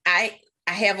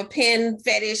have a pen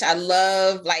fetish. I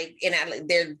love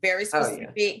they're very specific.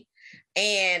 Oh, yeah.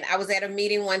 And I was at a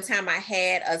meeting one time. I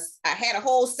had a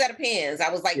whole set of pens. I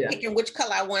was like picking which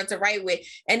color I wanted to write with.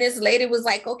 And this lady was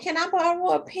like, oh, can I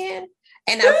borrow a pen?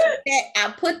 And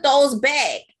I put those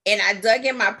back, and I dug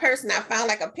in my purse, and I found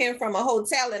like a pen from a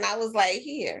hotel, and I was like,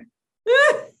 here.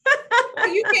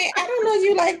 You can't, I don't know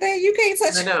you like that. You can't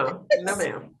touch no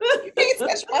ma'am. You can't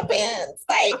touch my pens.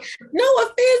 Like, no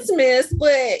offense, miss,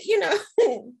 but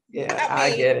yeah,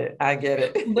 I get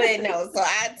it. But no, so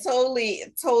I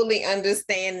totally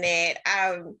understand that.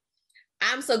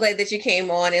 I'm so glad that you came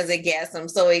on as a guest. I'm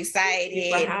so excited. Thank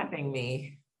you for having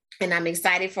me. And I'm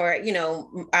excited for,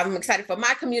 I'm excited for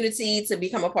my community to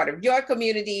become a part of your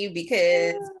community,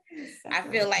 because I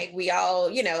feel like we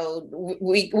all,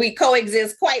 we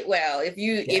coexist quite well.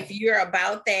 If you're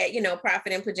about that,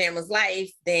 profit in pajamas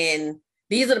life, then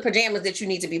these are the pajamas that you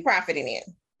need to be profiting in.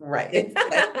 Right.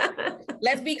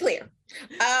 Let's be clear.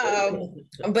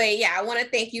 But yeah, I want to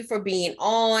thank you for being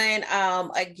on.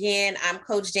 Again, I'm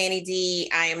Coach Danny D.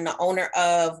 I am the owner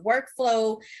of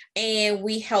Workflow, and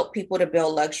we help people to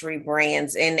build luxury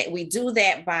brands. And we do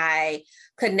that by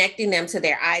connecting them to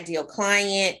their ideal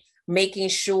client, making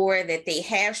sure that they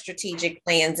have strategic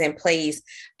plans in place,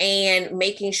 and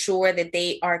making sure that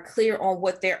they are clear on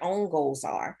what their own goals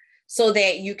are, so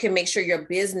that you can make sure your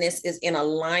business is in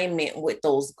alignment with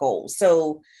those goals.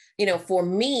 So, for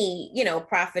me,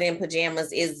 profit in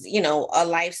pajamas is, a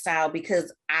lifestyle,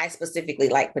 because I specifically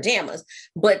like pajamas,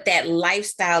 but that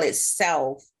lifestyle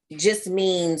itself just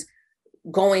means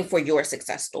going for your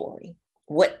success story,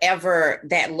 whatever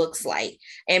that looks like,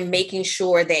 and making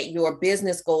sure that your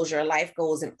business goals, your life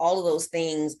goals, and all of those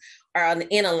things are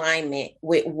in alignment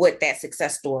with what that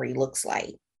success story looks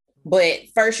like. But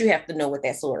first, you have to know what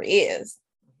that story is.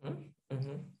 Mm-hmm.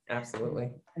 Mm-hmm.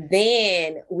 Absolutely.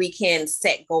 Then we can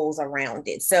set goals around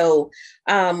it. So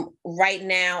right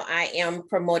now I am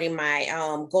promoting my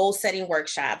goal setting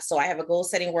workshop. So I have a goal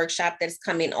setting workshop that's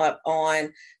coming up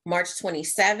on March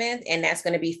 27th, and that's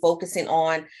going to be focusing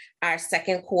on our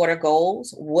second quarter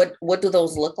goals. What do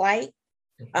those look like?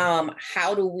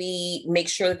 How do we make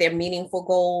sure that they're meaningful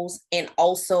goals, and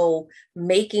also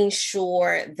making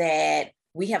sure that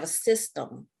we have a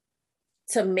system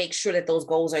to make sure that those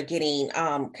goals are getting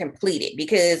completed,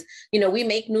 because, we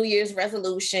make New Year's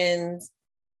resolutions,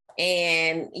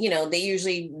 and, they're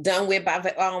usually done with by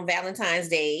Valentine's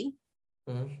Day.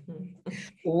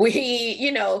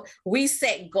 We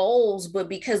set goals, but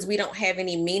because we don't have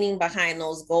any meaning behind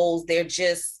those goals, they're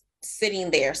just sitting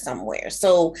there somewhere.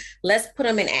 So let's put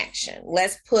them in action.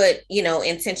 Let's put,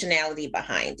 intentionality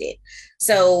behind it.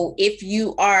 So if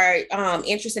you are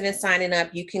interested in signing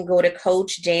up, you can go to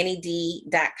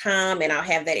coachdannyd.com, and I'll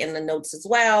have that in the notes as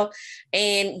well.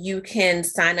 And you can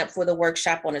sign up for the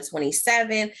workshop on the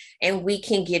 27th, and we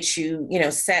can get you,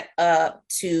 set up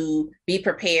to be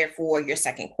prepared for your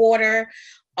second quarter.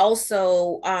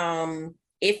 Also,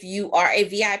 if you are a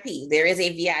VIP, there is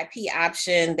a VIP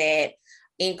option that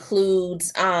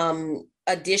includes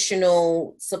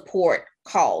additional support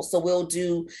calls. So we'll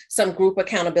do some group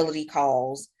accountability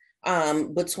calls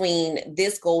between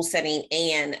this goal setting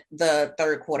and the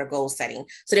third quarter goal setting,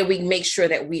 so that we make sure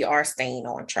that we are staying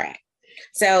on track.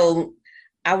 So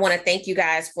I want to thank you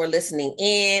guys for listening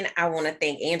in. I want to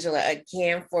thank Angela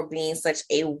again for being such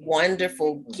a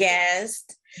wonderful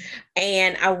guest.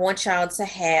 And I want y'all to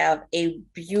have a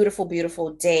beautiful,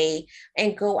 beautiful day,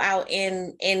 and go out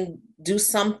and do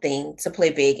something to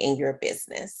play big in your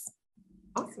business.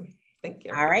 Awesome. Thank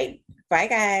you. All right. Bye,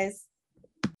 guys.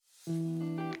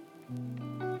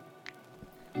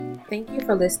 Thank you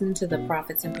for listening to the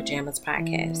Profits in Pajamas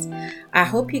podcast. I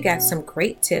hope you got some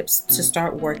great tips to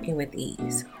start working with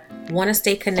ease. Want to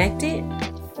stay connected?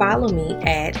 Follow me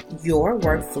at Your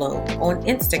Workflow on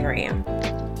Instagram.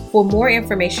 For more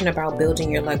information about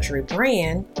building your luxury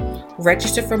brand,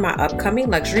 register for my upcoming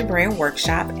luxury brand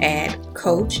workshop at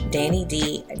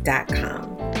coachdannyd.com.